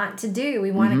we want to do.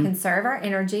 We want to conserve our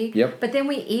energy. Yep. But then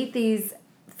we eat these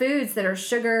foods that are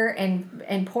sugar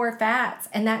and poor fats,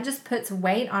 and that just puts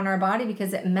weight on our body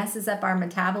because it messes up our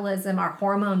metabolism, our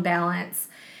hormone balance.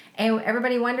 And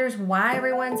everybody wonders why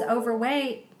everyone's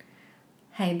overweight.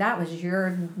 Hey, that was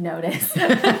your notice. So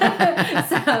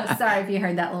sorry if you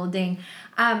heard that little ding.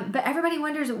 But everybody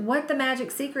wonders what the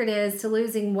magic secret is to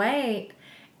losing weight.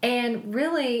 And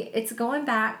really, it's going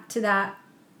back to that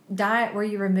diet where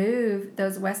you remove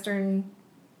those Western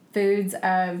foods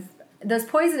of those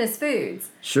poisonous foods.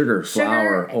 Sugar,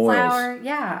 flour, oils.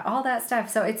 Yeah, all that stuff.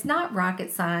 So it's not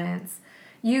rocket science.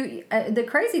 The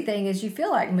crazy thing is you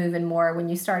feel like moving more when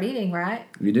you start eating, right?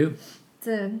 You do.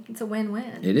 It's a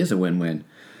win-win. It is a win-win.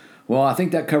 Well, I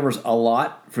think that covers a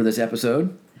lot for this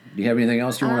episode. Do you have anything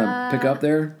else you want to pick up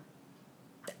there?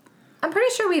 I'm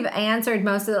pretty sure we've answered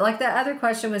most of it. Like the other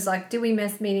question was like, do we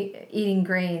miss eating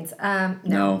greens?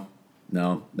 No,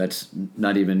 that's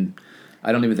not even.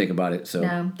 I don't even think about it. So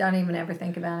no, don't even ever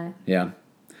think about it. Yeah.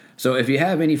 So if you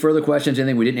have any further questions,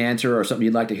 anything we didn't answer or something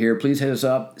you'd like to hear, please hit us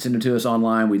up. Send them to us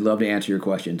online. We'd love to answer your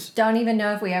questions. Don't even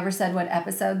know if we ever said what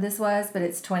episode this was, but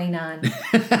it's 29.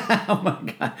 Oh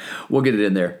my God. We'll get it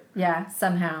in there. Yeah,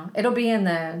 somehow. It'll be in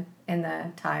the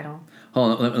title.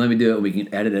 Hold on. Let me do it. We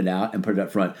can edit it out and put it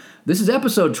up front. This is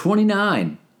episode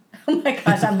 29. Oh my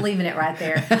gosh, I'm leaving it right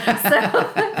there.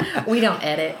 So we don't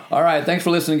edit. All right. Thanks for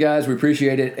listening, guys. We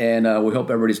appreciate it. And we hope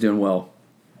everybody's doing well.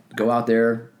 Go out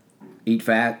there, eat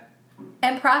fat.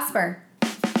 And prosper.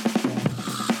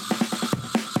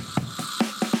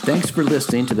 Thanks for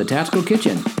listening to The Tactical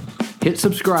Kitchen. Hit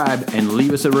subscribe and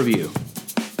leave us a review.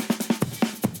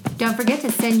 Don't forget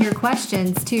to send your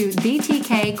questions to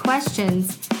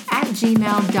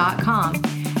btkquestions@gmail.com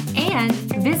and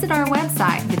visit our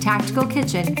website,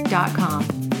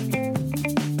 thetacticalkitchen.com.